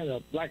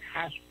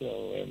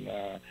hospital and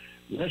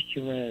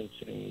restaurants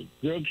and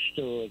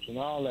drugstores and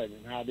all that,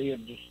 and how they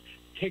have just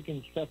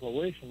taken stuff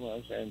away from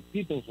us, and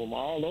people from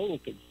all over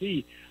could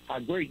see how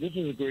great, this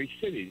is a great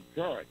city,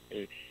 Detroit.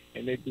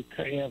 And they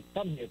have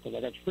come here because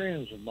I got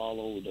friends from all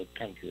over the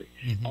country,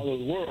 all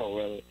over the world,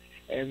 rather.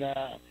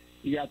 And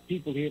you got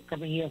people here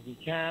coming here from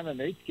China, and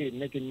they keep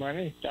making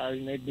money,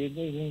 starting their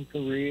business in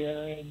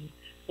Korea and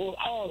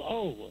all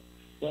over.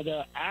 But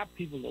our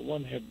people, the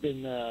ones have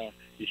been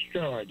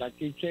destroyed. Like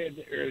you said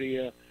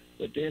earlier,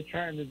 what they're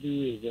trying to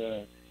do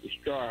is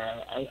destroy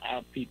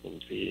our people,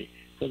 see,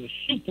 because the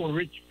super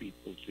rich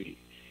people, see.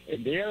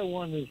 And they're the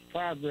one who's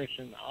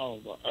progressing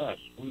over us.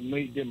 We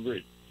made them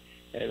rich.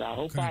 And I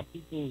hope our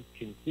people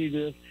can see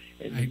this.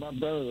 And my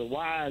brothers are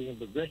wise and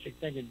progressive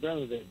thinking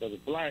brothers, Brother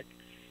Black,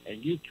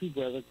 and you too,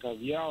 brother, because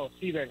y'all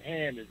see that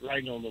hand is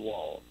right on the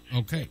wall.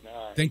 Okay.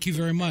 Thank you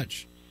very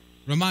much.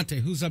 Ramonte,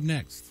 who's up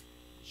next?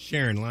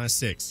 Sharon, line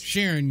 6.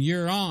 Sharon,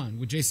 you're on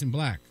with Jason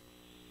Black.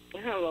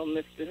 Hello,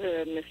 Mr.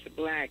 Hood, Mr.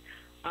 Black.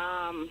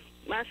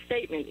 My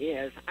statement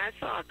is, I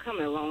saw it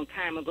coming a long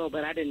time ago,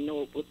 but I didn't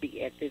know it would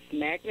be at this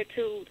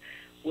magnitude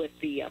with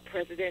the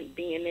president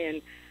being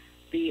in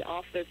the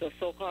office, or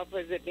so-called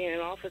president being in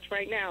office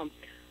right now.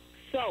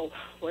 So,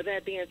 with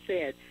that being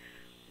said,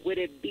 with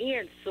it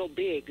being so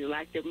big,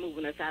 like they're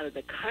moving us out of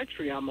the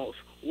country almost,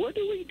 what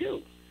do we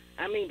do?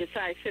 I mean,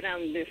 besides sit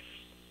down and just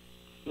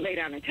lay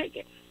down and take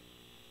it.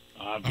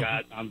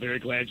 I'm very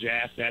glad you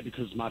asked that,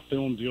 because my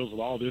film deals with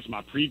all this.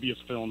 My previous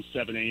film,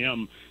 7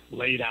 a.m.,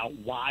 laid out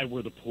why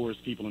we're the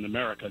poorest people in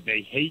America.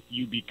 They hate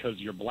you because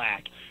you're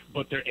black,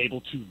 but they're able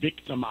to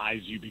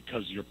victimize you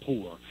because you're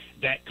poor.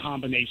 That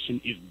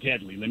combination is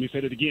deadly. Let me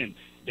say that again.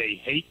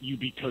 They hate you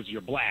because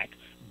you're black,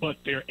 but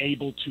they're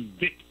able to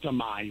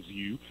victimize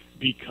you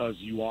because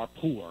you are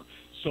poor.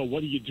 So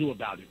what do you do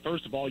about it?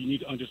 First of all, you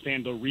need to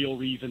understand the real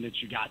reason that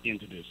you got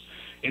into this.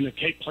 In a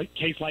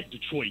case like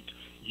Detroit,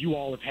 you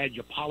all have had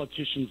your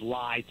politicians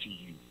lie to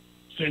you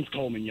since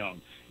Coleman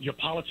Young. Your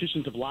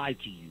politicians have lied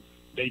to you.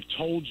 They've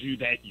told you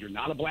that you're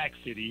not a black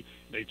city.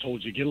 They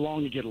told you get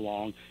along to get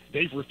along.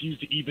 They've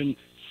refused to even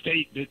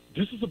state that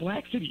this is a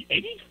black city.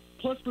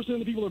 80+% of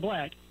the people are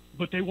black,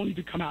 but they won't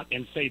even come out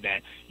and say that.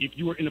 If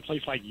you were in a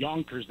place like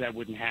Yonkers, that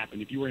wouldn't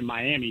happen. If you were in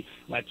Miami,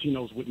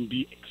 Latinos wouldn't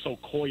be so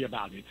coy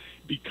about it.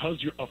 Because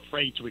you're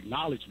afraid to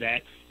acknowledge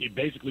that, it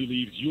basically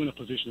leaves you in a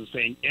position of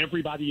saying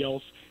everybody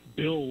else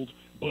build,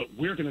 but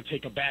we're going to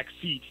take a back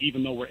seat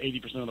even though we're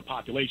 80% of the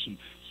population.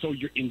 So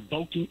you're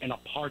invoking an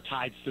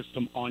apartheid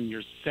system on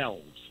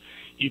yourselves.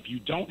 If you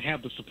don't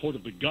have the support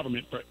of the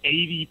government for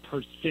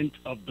 80%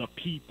 of the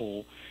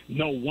people,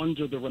 no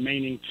wonder the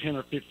remaining 10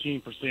 or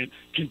 15%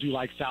 can do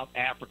like South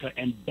Africa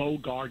and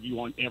bogart you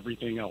on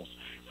everything else.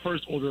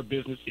 First order of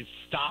business is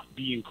stop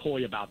being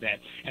coy about that.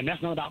 And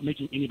that's not about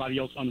making anybody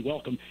else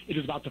unwelcome. It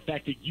is about the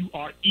fact that you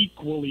are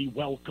equally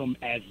welcome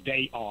as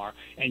they are,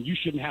 and you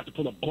shouldn't have to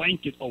put a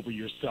blanket over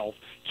yourself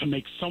to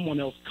make someone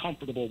else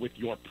comfortable with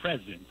your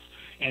presence.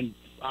 And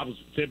I was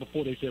said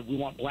before, they said we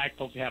want black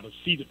folks to have a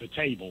seat at the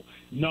table.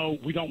 No,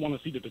 we don't want a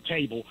seat at the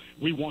table.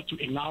 We want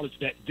to acknowledge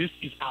that this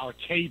is our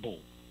table,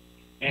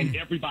 and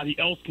everybody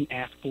else can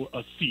ask for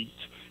a seat,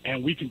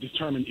 and we can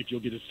determine if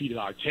you'll get a seat at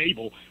our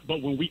table.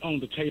 But when we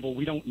own the table,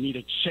 we don't need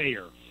a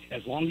chair.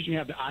 As long as you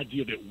have the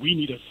idea that we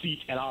need a seat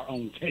at our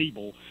own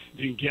table,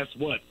 then guess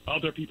what?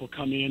 Other people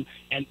come in,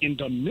 and in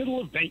the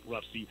middle of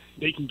bankruptcy,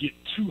 they can get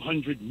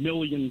 $200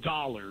 million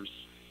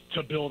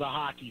to build a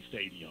hockey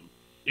stadium.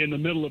 In the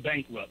middle of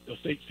the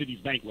state city's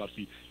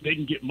bankruptcy, they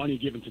can get money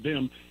given to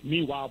them.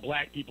 Meanwhile,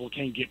 black people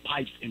can't get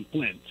pipes in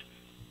Flint.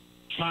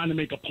 Trying to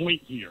make a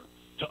point here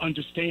to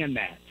understand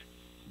that.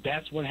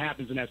 That's what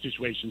happens in that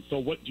situation. So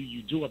what do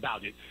you do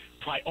about it?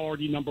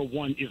 Priority number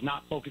one is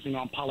not focusing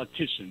on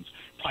politicians.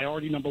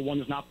 Priority number one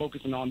is not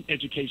focusing on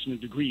education and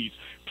degrees.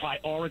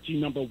 Priority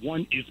number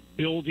one is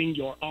building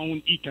your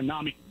own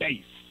economic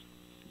base.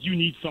 You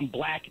need some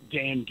black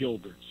Dan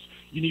Gilberts.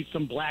 You need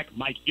some black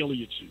Mike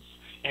Ilyiches.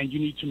 And you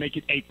need to make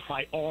it a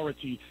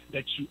priority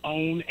that you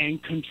own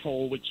and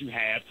control what you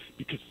have,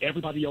 because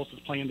everybody else is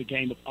playing the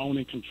game of own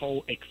and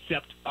control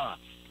except us.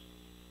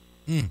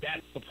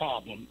 That's the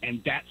problem,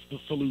 and that's the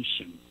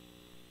solution.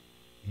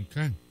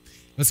 Okay.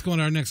 Let's go on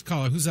to our next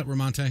caller. Who's that,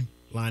 Ramonte?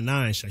 Line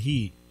 9,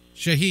 Shahid.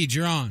 Shahid,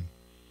 you're on.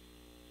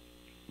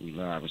 We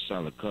live with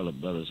Solid Color,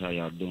 brothers. How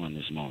y'all doing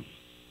this morning?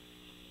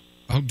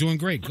 Oh, doing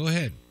great. Go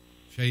ahead,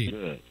 Shahid.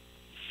 Good.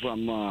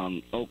 From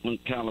Oakland,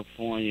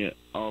 California,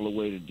 all the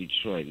way to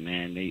Detroit,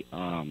 man.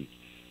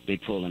 They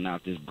pulling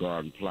out this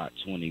Garden Plot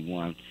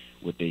 21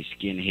 with their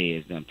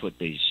skinheads. Done put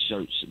their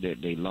shirts, their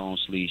long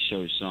sleeve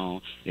shirts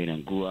on. They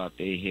done grew out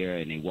their hair,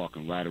 and they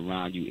walking right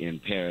around you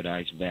in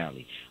Paradise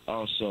Valley.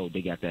 Also,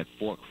 they got that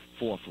Fourth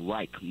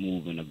Reich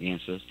moving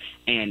against us,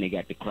 and they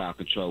got the crowd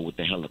control with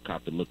the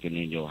helicopter looking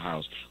in your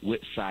house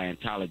with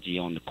Scientology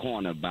on the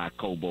corner by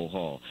Cobo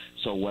Hall.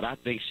 So what I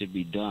think should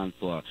be done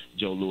for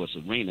Joe Louis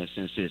Arena,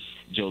 since it's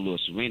Joe Louis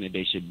Arena,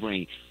 they should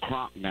bring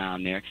Kronk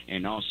down there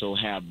and also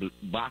have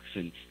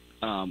boxing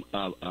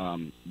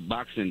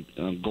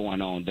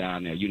going on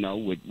down there, you know,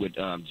 with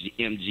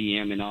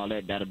MGM and all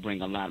that. That'll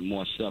bring a lot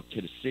more stuff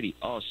to the city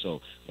also,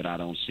 but I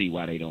don't see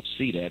why they don't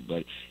see that.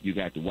 But you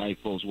got the white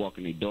folks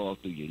walking their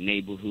dog through your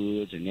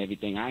neighborhoods and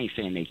everything. I ain't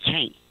saying they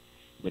can't,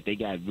 but they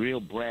got real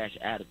brash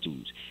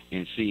attitudes.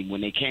 And see,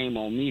 when they came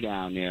on me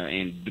down there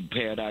in the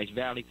Paradise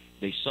Valley,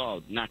 they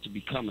saw not to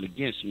be coming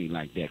against me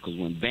like that, because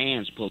when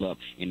vans pull up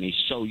and they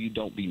show you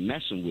don't be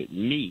messing with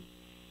me,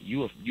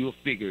 you'll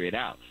figure it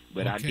out.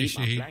 But I need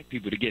my black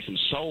people to get some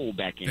soul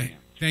back in there.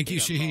 Thank you,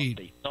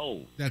 Shahid.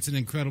 That's an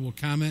incredible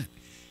comment.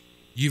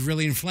 You've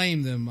really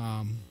inflamed them,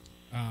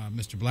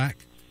 Mr.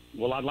 Black.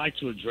 Well, I'd like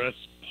to address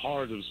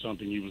part of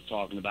something he was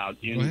talking about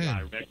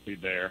indirectly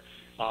there.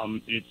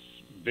 It's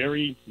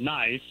very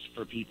nice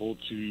for people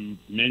to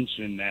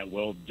mention that,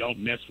 well, don't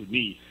mess with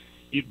me.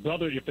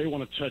 Brother, if they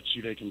want to touch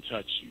you, they can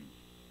touch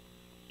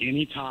you.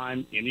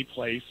 Anytime, any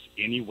place,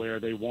 anywhere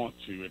they want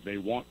to. If they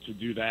want to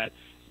do that,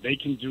 they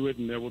can do it,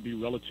 and there will be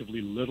relatively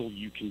little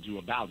you can do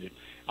about it.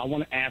 I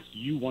want to ask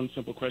you one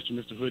simple question,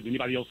 Mr. Hood.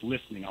 Anybody else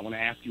listening? I want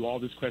to ask you all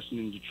this question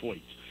in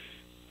Detroit.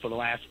 For the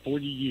last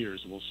 40 years,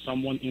 will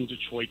someone in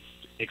Detroit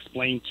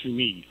explain to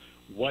me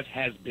what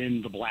has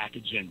been the black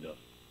agenda?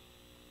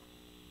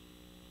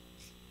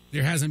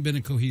 There hasn't been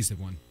a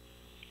cohesive one.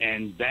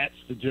 And that's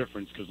the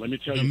difference, because let me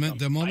tell you something.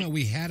 The moment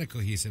we had a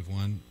cohesive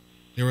one,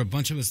 there were a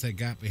bunch of us that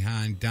got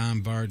behind Don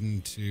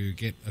Barden to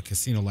get a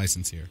casino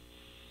license here.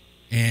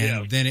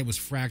 And then it was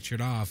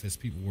fractured off as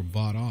people were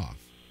bought off.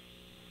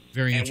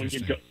 Very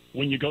interesting.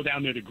 when you go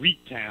down there to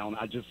Greektown,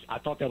 I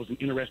thought that was an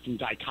interesting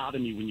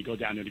dichotomy when you go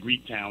down there to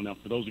Greektown. Now,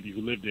 for those of you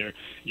who live there,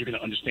 you're going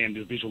to understand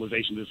the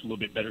visualization of this a little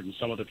bit better than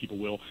some other people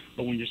will.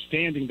 But when you're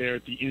standing there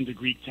at the end of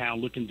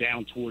Greektown, looking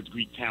down towards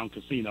Greektown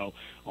Casino,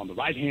 on the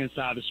right-hand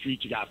side of the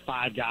street, you got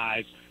Five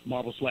Guys,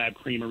 Marble Slab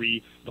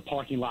Creamery, the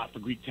parking lot for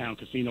Greektown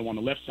Casino. On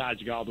the left side,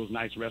 you got all those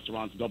nice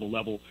restaurants, double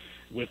level,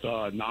 with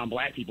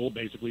non-black people,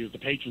 basically, as the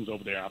patrons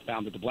over there. I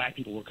found that the black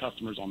people were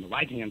customers on the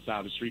right-hand side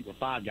of the street where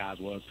Five Guys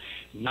was.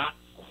 Not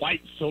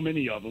quite so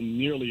many of them,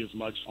 nearly as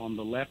much on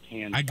the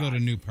left-hand side. I go to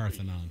New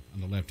Parthenon on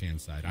the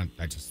left-hand side.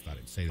 I just thought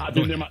I'd say that. I've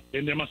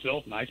been there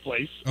myself. Nice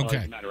place. Okay.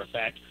 As a matter of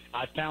fact,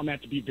 I found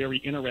that to be very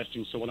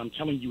interesting. So what I'm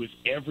telling you is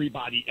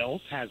everybody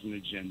else has an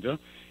agenda.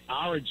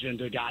 Our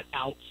agenda got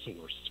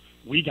outsourced.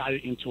 We got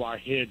it into our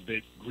heads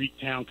that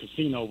Greektown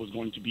Casino was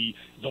going to be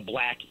the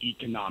black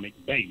economic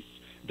base.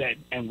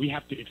 And we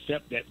have to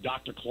accept that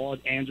Dr.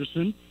 Claude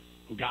Anderson,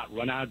 who got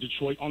run out of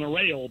Detroit on a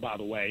rail, by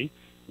the way,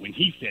 when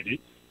he said it,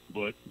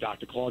 but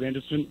Dr. Claude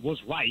Anderson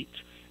was right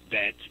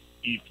that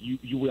if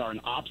you are an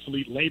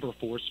obsolete labor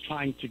force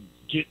trying to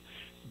get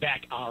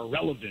back our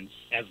relevance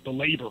as the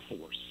labor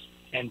force,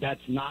 and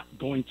that's not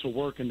going to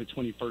work in the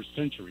 21st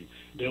century.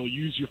 They'll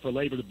use you for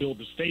labor to build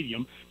the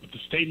stadium, but the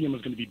stadium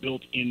is going to be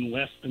built in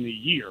less than a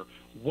year.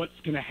 What's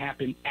going to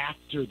happen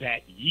after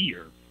that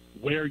year?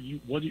 Where's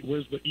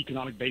the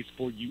economic base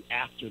for you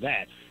after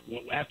that?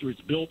 Well, after it's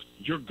built,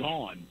 you're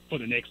gone for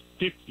the next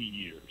 50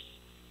 years.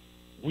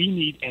 We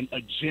need an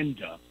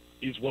agenda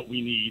is what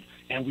we need,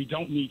 and we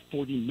don't need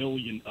 40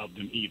 million of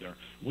them either.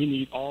 We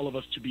need all of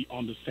us to be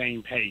on the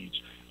same page.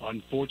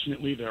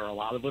 Unfortunately, there are a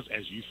lot of us,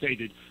 as you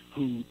stated,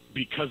 who,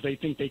 because they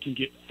think they can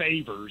get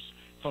favors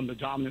from the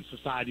dominant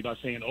society by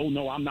saying, oh,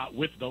 no, I'm not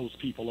with those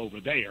people over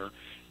there,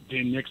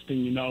 then next thing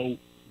you know,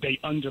 they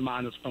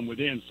undermine us from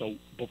within. So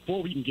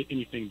before we can get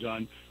anything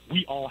done,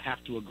 we all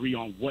have to agree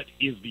on what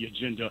is the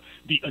agenda.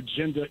 The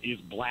agenda is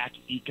black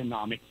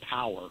economic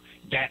power.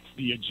 That's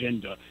the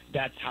agenda.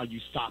 That's how you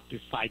stop this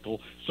cycle.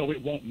 So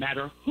it won't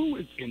matter who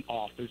is in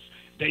office.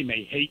 They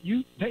may hate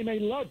you, they may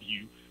love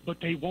you, but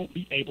they won't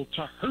be able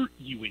to hurt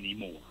you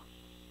anymore.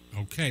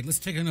 Okay, let's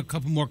take in a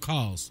couple more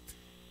calls.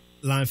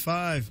 Line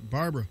 5,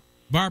 Barbara.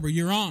 Barbara,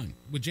 you're on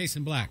with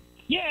Jason Black.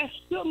 Yes,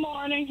 good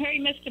morning. Hey,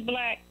 Mr.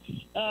 Black.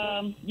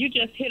 You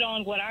just hit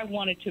on what I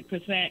wanted to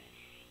present,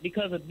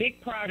 because a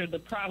big part of the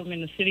problem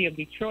in the city of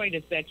Detroit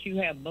is that you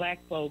have black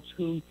folks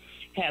who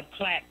have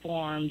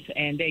platforms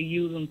and they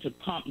use them to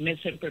pump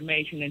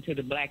misinformation into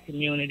the black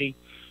community,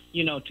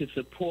 you know, to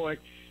support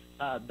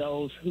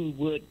those who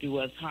would do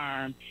us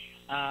harm,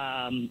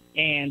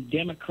 and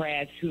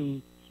Democrats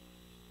who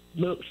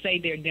say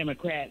they're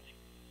Democrats,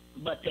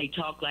 but they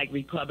talk like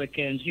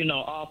Republicans, you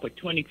know, all for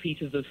 20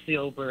 pieces of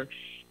silver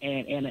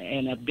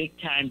and a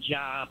big-time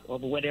job or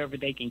whatever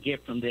they can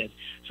get from this.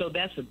 So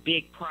that's a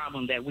big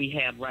problem that we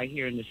have right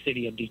here in the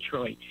city of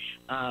Detroit.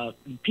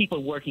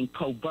 People working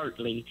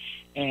covertly,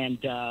 and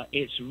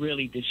it's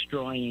really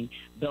destroying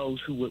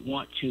those who would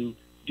want to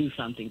do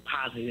something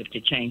positive to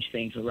change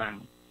things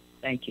around.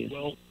 Thank you.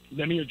 Well,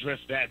 let me address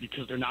that,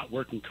 because they're not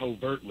working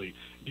covertly.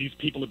 These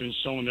people have been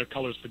showing their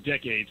colors for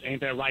decades.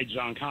 Ain't that right,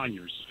 John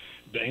Conyers?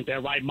 Ain't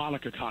that right,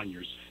 Monica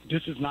Conyers?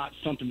 This is not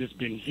something that's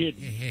been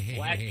hidden.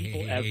 Black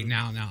people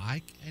Now,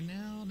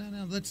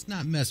 let's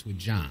not mess with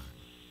John.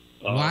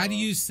 Why do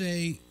you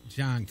say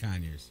John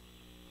Conyers?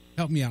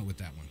 Help me out with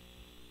that one.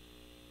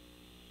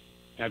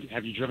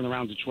 Have you driven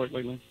around Detroit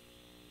lately?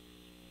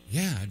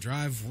 Yeah, I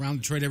drive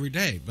around Detroit every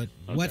day. But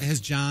what has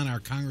John,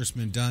 our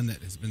congressman, done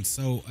that has been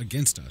so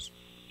against us?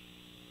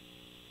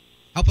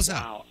 Help us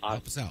out.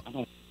 Help us out.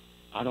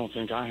 I don't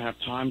think I have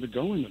time to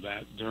go into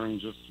that during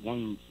just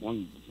one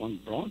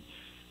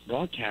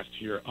broadcast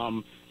here.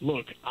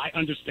 Look, I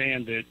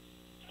understand that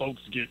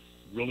folks get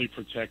really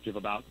protective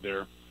about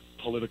their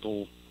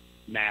political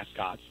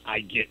mascots. I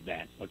get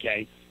that,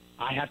 okay?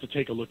 I have to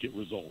take a look at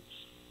results.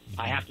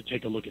 I have to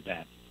take a look at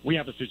that. We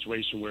have a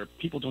situation where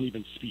people don't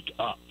even speak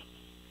up.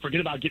 Forget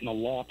about getting a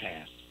law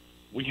passed.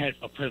 We had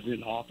a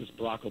president in office,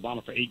 Barack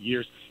Obama, for 8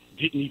 years,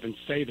 didn't even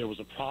say there was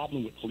a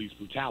problem with police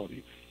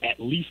brutality. At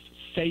least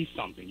say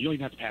something. You don't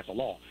even have to pass a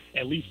law.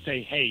 At least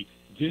say, hey,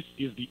 this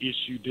is the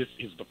issue, this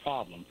is the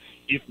problem.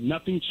 If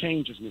nothing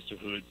changes, Mr.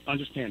 Hood,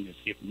 understand this.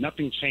 If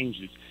nothing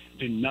changes,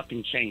 then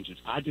nothing changes.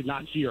 I did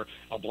not hear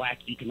a black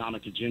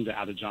economic agenda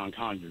out of John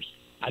Conyers.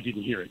 I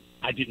didn't hear it.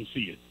 I didn't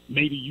see it.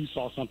 Maybe you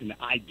saw something that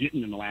I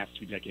didn't in the last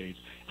 2 decades.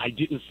 I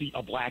didn't see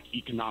a black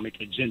economic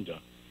agenda.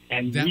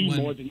 And that we, one,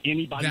 more than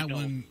anybody else.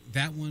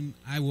 That one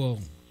I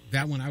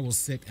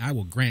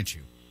will grant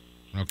you.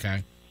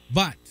 Okay?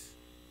 But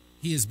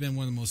he has been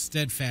one of the most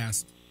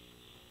steadfast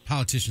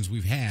politicians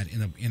we've had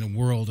in a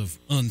world of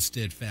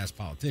unsteadfast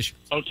politicians.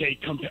 Okay,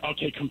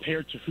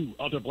 compared to who?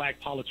 Other black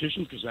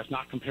politicians? Because that's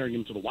not comparing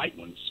him to the white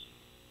ones.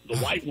 The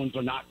white ones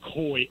are not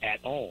coy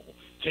at all.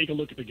 Take a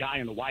look at the guy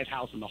in the White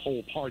House and the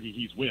whole party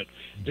he's with.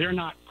 They're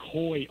not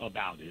coy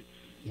about it.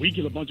 We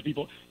get a bunch of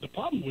people. The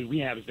problem we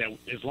have is that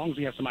as long as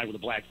we have somebody with a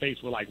black face,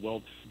 we're like,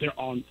 well,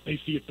 they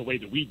see it the way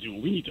that we do.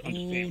 We need to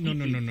understand.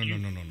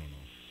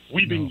 No.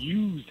 We've been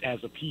used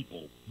as a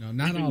people. No,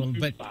 not all of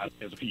them, but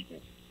as a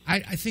people. I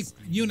think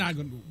you and I,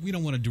 we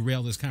don't want to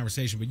derail this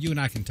conversation, but you and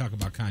I can talk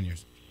about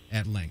Conyers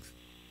at length.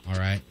 All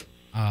right.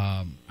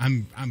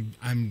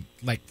 I'm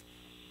like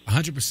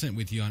 100%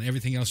 with you on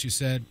everything else you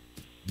said,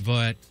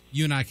 but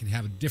you and I can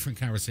have a different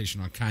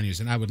conversation on Conyers,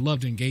 and I would love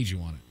to engage you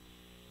on it.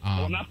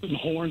 Well, I'm not putting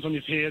horns on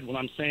his head. What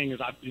I'm saying is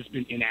it's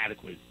been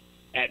inadequate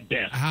at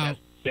best. As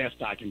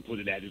best I can put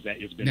it at is that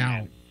it's been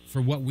inadequate.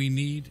 For what we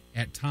need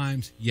at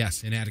times,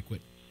 yes,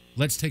 inadequate.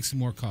 Let's take some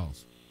more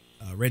calls.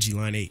 Reggie,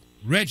 line 8.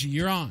 Reggie,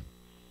 you're on.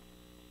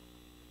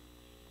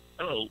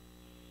 Hello.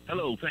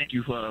 Thank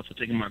you for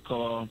taking my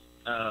call.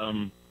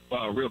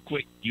 Real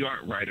quick, you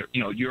aren't right.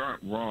 You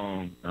aren't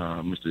wrong,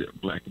 Mr.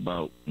 Black,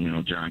 about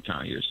John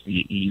Conyers.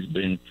 He's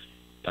been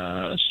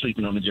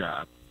sleeping on the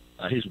job.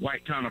 His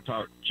white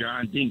counterpart,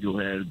 John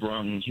Dingell, has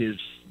brought his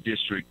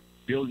district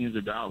billions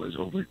of dollars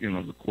over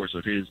the course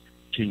of his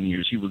 10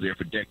 years. He was there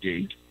for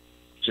decades.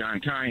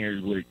 John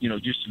Conyers would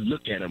just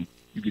look at him,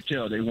 you could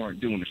tell they weren't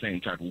doing the same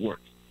type of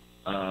work.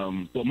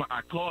 But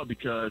I called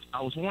because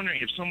I was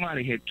wondering if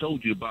somebody had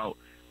told you about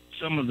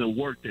some of the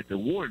work that the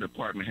water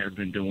department has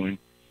been doing.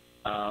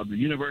 The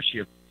University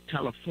of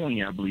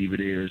California, I believe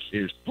it is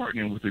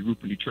partnering with a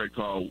group in Detroit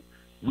called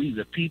We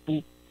the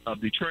People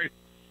of Detroit.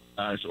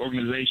 It's an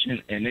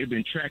organization, and they've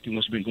been tracking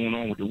what's been going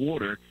on with the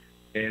water.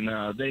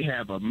 And they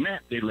have a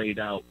map they laid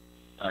out.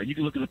 You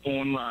can look it up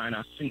online.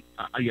 I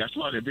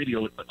saw the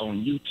video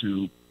on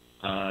YouTube.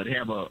 They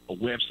have a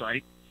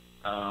website.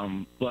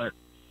 But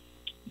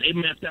they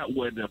mapped out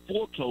where the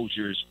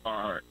foreclosures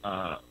are,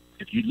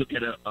 if you look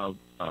at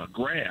a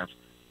graph,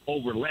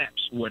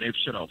 overlaps where they've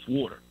shut off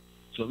water.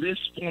 So this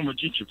form of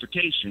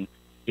gentrification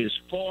is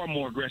far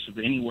more aggressive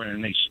than anywhere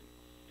in the nation.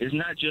 It's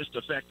not just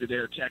the fact that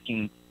they're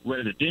attacking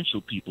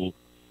residential people,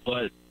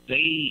 but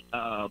they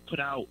put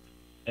out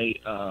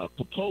a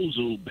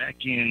proposal back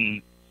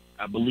in,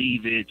 I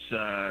believe it's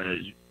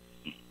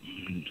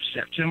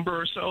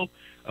September or so,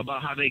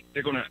 about how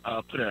they're going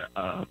to put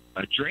a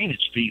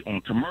drainage fee on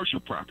commercial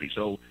property.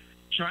 So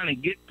trying to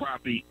get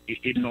property,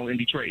 in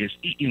Detroit is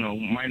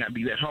might not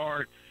be that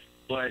hard,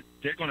 but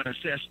they're going to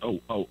assess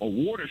a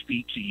water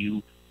fee to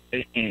you.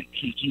 And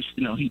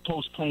he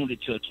postponed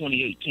it to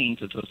 2018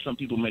 because some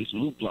people made some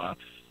hoopla,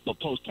 but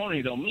postponing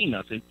it don't mean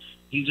nothing.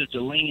 He's just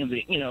delaying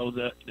the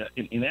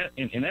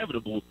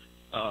inevitable.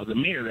 The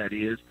mayor, that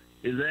is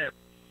that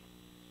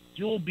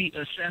you'll be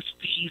assessed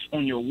fees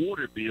on your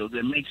water bill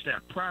that makes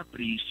that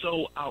property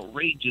so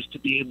outrageous to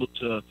be able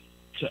to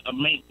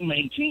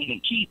maintain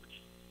and keep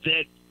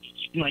that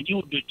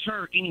you'll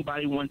deter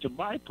anybody wanting to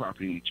buy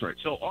property in Detroit.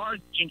 So our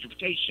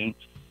gentrification,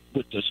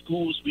 with the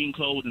schools being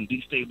closed and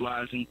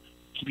destabilizing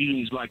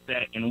communities like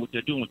that, and what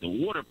they're doing with the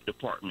water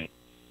department,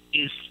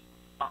 is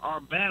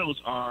our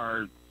battles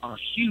are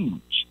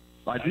huge.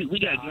 Like we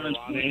got guns.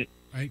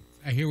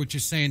 I hear what you're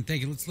saying.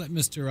 Thank you. Let's let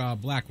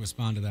Mr. Black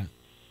respond to that.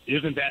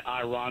 Isn't that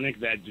ironic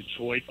that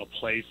Detroit, a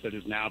place that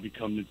has now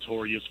become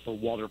notorious for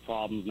water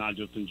problems, not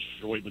just in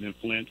Detroit but in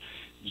Flint,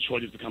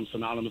 Detroit has become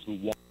synonymous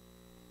with water.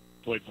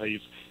 Detroit pays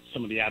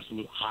some of the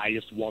absolute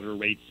highest water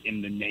rates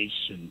in the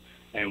nation.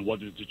 And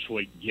what is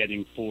Detroit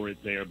getting for it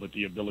there but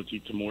the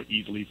ability to more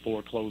easily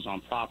foreclose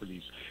on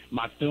properties?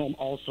 My film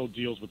also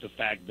deals with the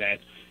fact that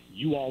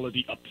you all are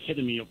the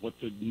epitome of what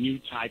the new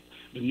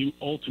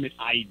ultimate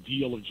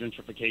ideal of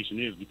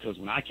gentrification is, because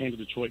when I came to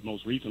Detroit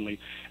most recently,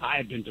 I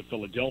had been to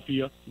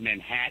Philadelphia,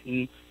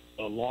 Manhattan,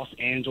 Los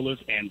Angeles,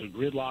 and the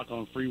gridlock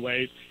on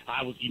freeways.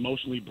 I was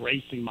emotionally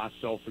bracing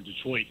myself for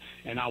Detroit,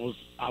 and I was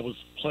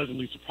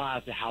pleasantly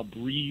surprised at how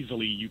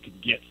breezily you could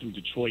get through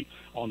Detroit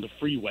on the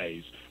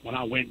freeways. When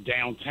I went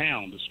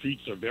downtown, the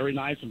streets are very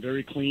nice and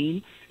very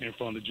clean, and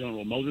from the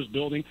General Motors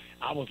building,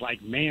 I was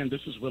like, man,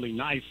 this is really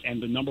nice.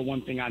 And the number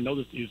one thing I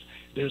noticed is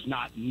there's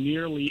not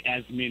nearly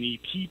as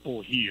many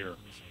people here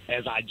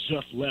as I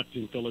just left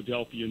in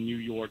Philadelphia, New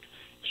York,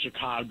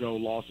 Chicago,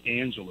 Los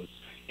Angeles.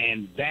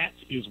 And that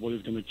is what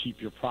is going to keep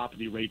your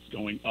property rates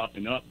going up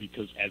and up,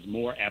 because as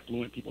more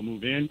affluent people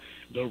move in,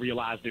 they'll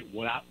realize that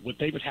what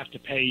they would have to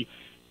pay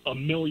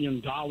 $1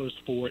 million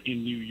for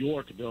in New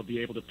York, they'll be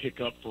able to pick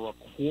up for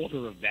a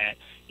quarter of that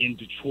in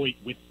Detroit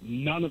with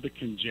none of the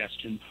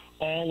congestion,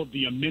 all of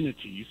the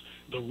amenities,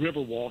 the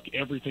Riverwalk,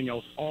 everything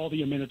else, all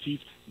the amenities,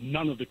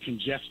 none of the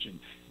congestion.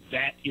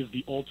 That is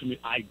the ultimate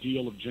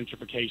ideal of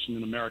gentrification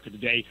in America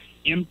today,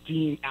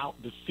 emptying out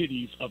the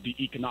cities of the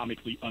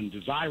economically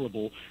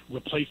undesirable,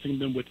 replacing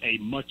them with a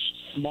much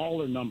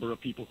smaller number of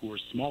people who are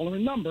smaller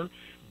in number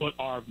but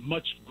are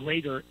much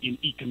greater in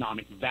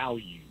economic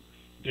value.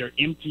 They're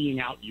emptying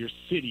out your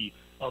city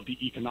of the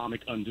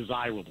economic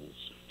undesirables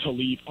to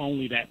leave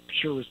only that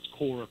purest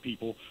core of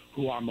people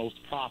who are most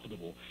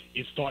profitable.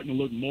 It's starting to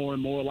look more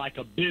and more like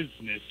a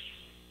business,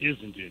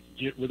 isn't it?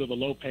 Get rid of the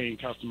low-paying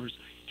customers,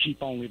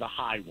 keep only the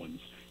high ones.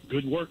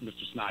 Good work,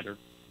 Mr. Snyder.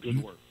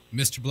 Good work.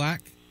 Mr.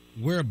 Black,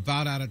 we're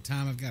about out of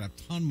time. I've got a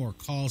ton more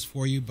calls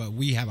for you, but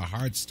we have a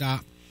hard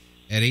stop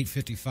at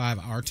 8:55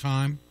 our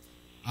time.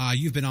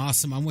 You've been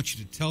awesome. I want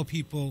you to tell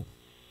people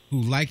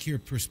who like your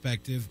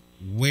perspective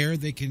where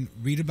they can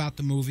read about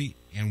the movie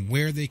and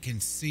where they can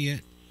see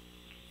it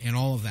and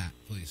all of that,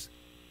 please.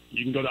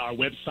 You can go to our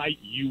website,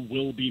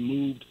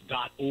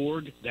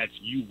 youwillbemoved.org. That's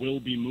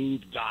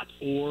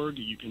youwillbemoved.org.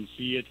 You can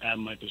see it at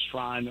the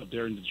Shrine up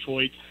there in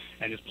Detroit,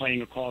 and it's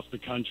playing across the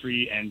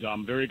country. And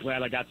I'm very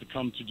glad I got to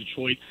come to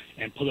Detroit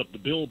and put up the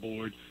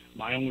billboard.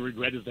 My only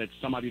regret is that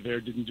somebody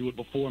there didn't do it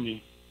before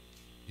me.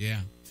 Yeah.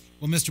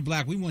 Well, Mr.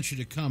 Black, we want you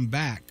to come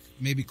back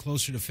maybe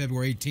closer to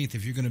February 18th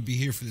if you're going to be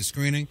here for the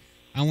screening.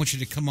 I want you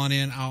to come on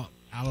in. I'll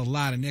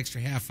allot an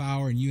extra half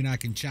hour, and you and I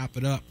can chop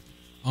it up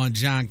on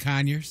John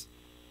Conyers.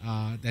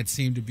 That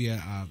seemed to be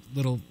a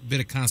little bit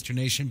of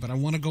consternation, but I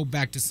want to go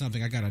back to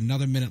something. I got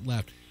another minute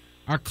left.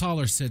 Our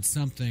caller said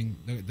something,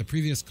 the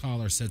previous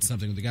caller said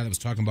something, the guy that was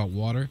talking about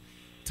water,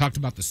 talked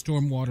about the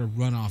stormwater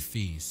runoff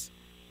fees.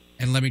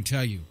 And let me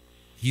tell you,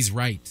 he's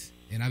right.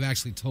 And I've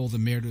actually told the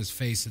mayor to his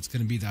face it's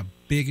going to be the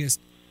biggest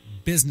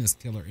business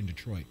killer in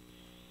Detroit.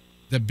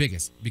 The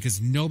biggest, because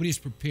nobody's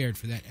prepared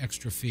for that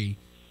extra fee,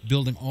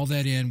 building all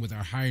that in with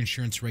our high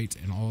insurance rates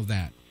and all of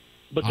that.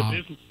 But the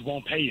businesses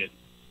won't pay it.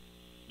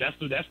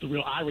 That's the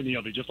real irony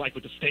of it. Just like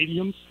with the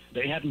stadiums,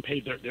 they haven't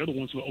paid. They're the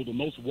ones who owe the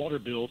most water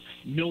bills,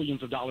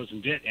 millions of dollars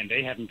in debt, and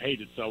they haven't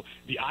paid it. So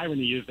the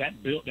irony is that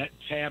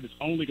tab is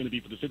only going to be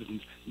for the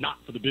citizens,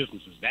 not for the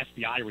businesses. That's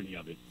the irony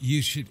of it.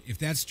 You should, if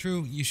that's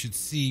true, you should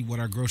see what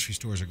our grocery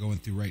stores are going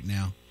through right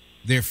now.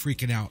 They're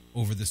freaking out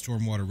over the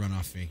stormwater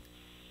runoff fee.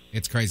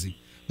 It's crazy.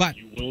 But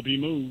you will be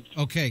moved.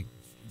 Okay,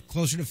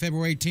 closer to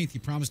February 18th. You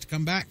promise to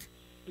come back?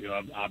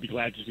 Yeah, I'll be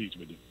glad to speak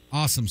with you.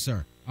 Awesome,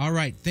 sir. All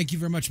right. Thank you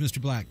very much,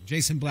 Mr. Black.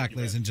 Jason Black,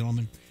 ladies and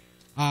gentlemen.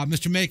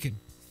 Mr. Macon,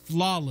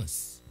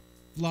 flawless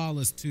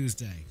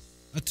Tuesday.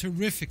 A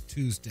terrific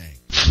Tuesday.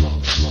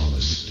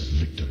 Flawless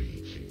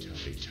victory.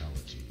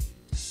 Fatality.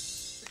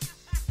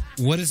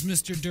 What is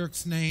Mr.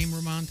 Dirk's name,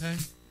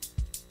 Ramonte?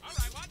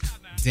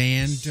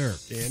 Dan Dirk.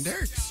 Dan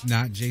Dirk.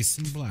 Not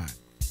Jason Black.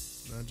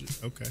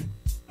 Okay.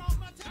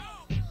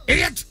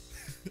 Idiot!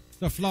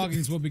 The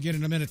floggings will begin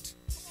in a minute.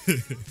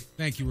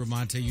 Thank you,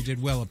 Ramonte. You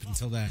did well up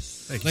until that.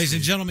 Ladies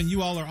and gentlemen,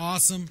 you all are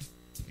awesome.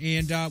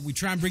 And we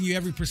try and bring you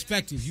every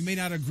perspective. You may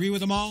not agree with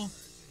them all,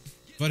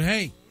 but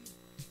hey,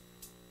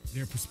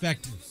 they're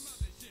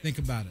perspectives. Think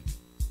about it.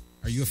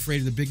 Are you afraid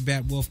of the big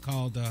bad wolf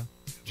called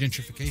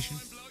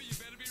gentrification?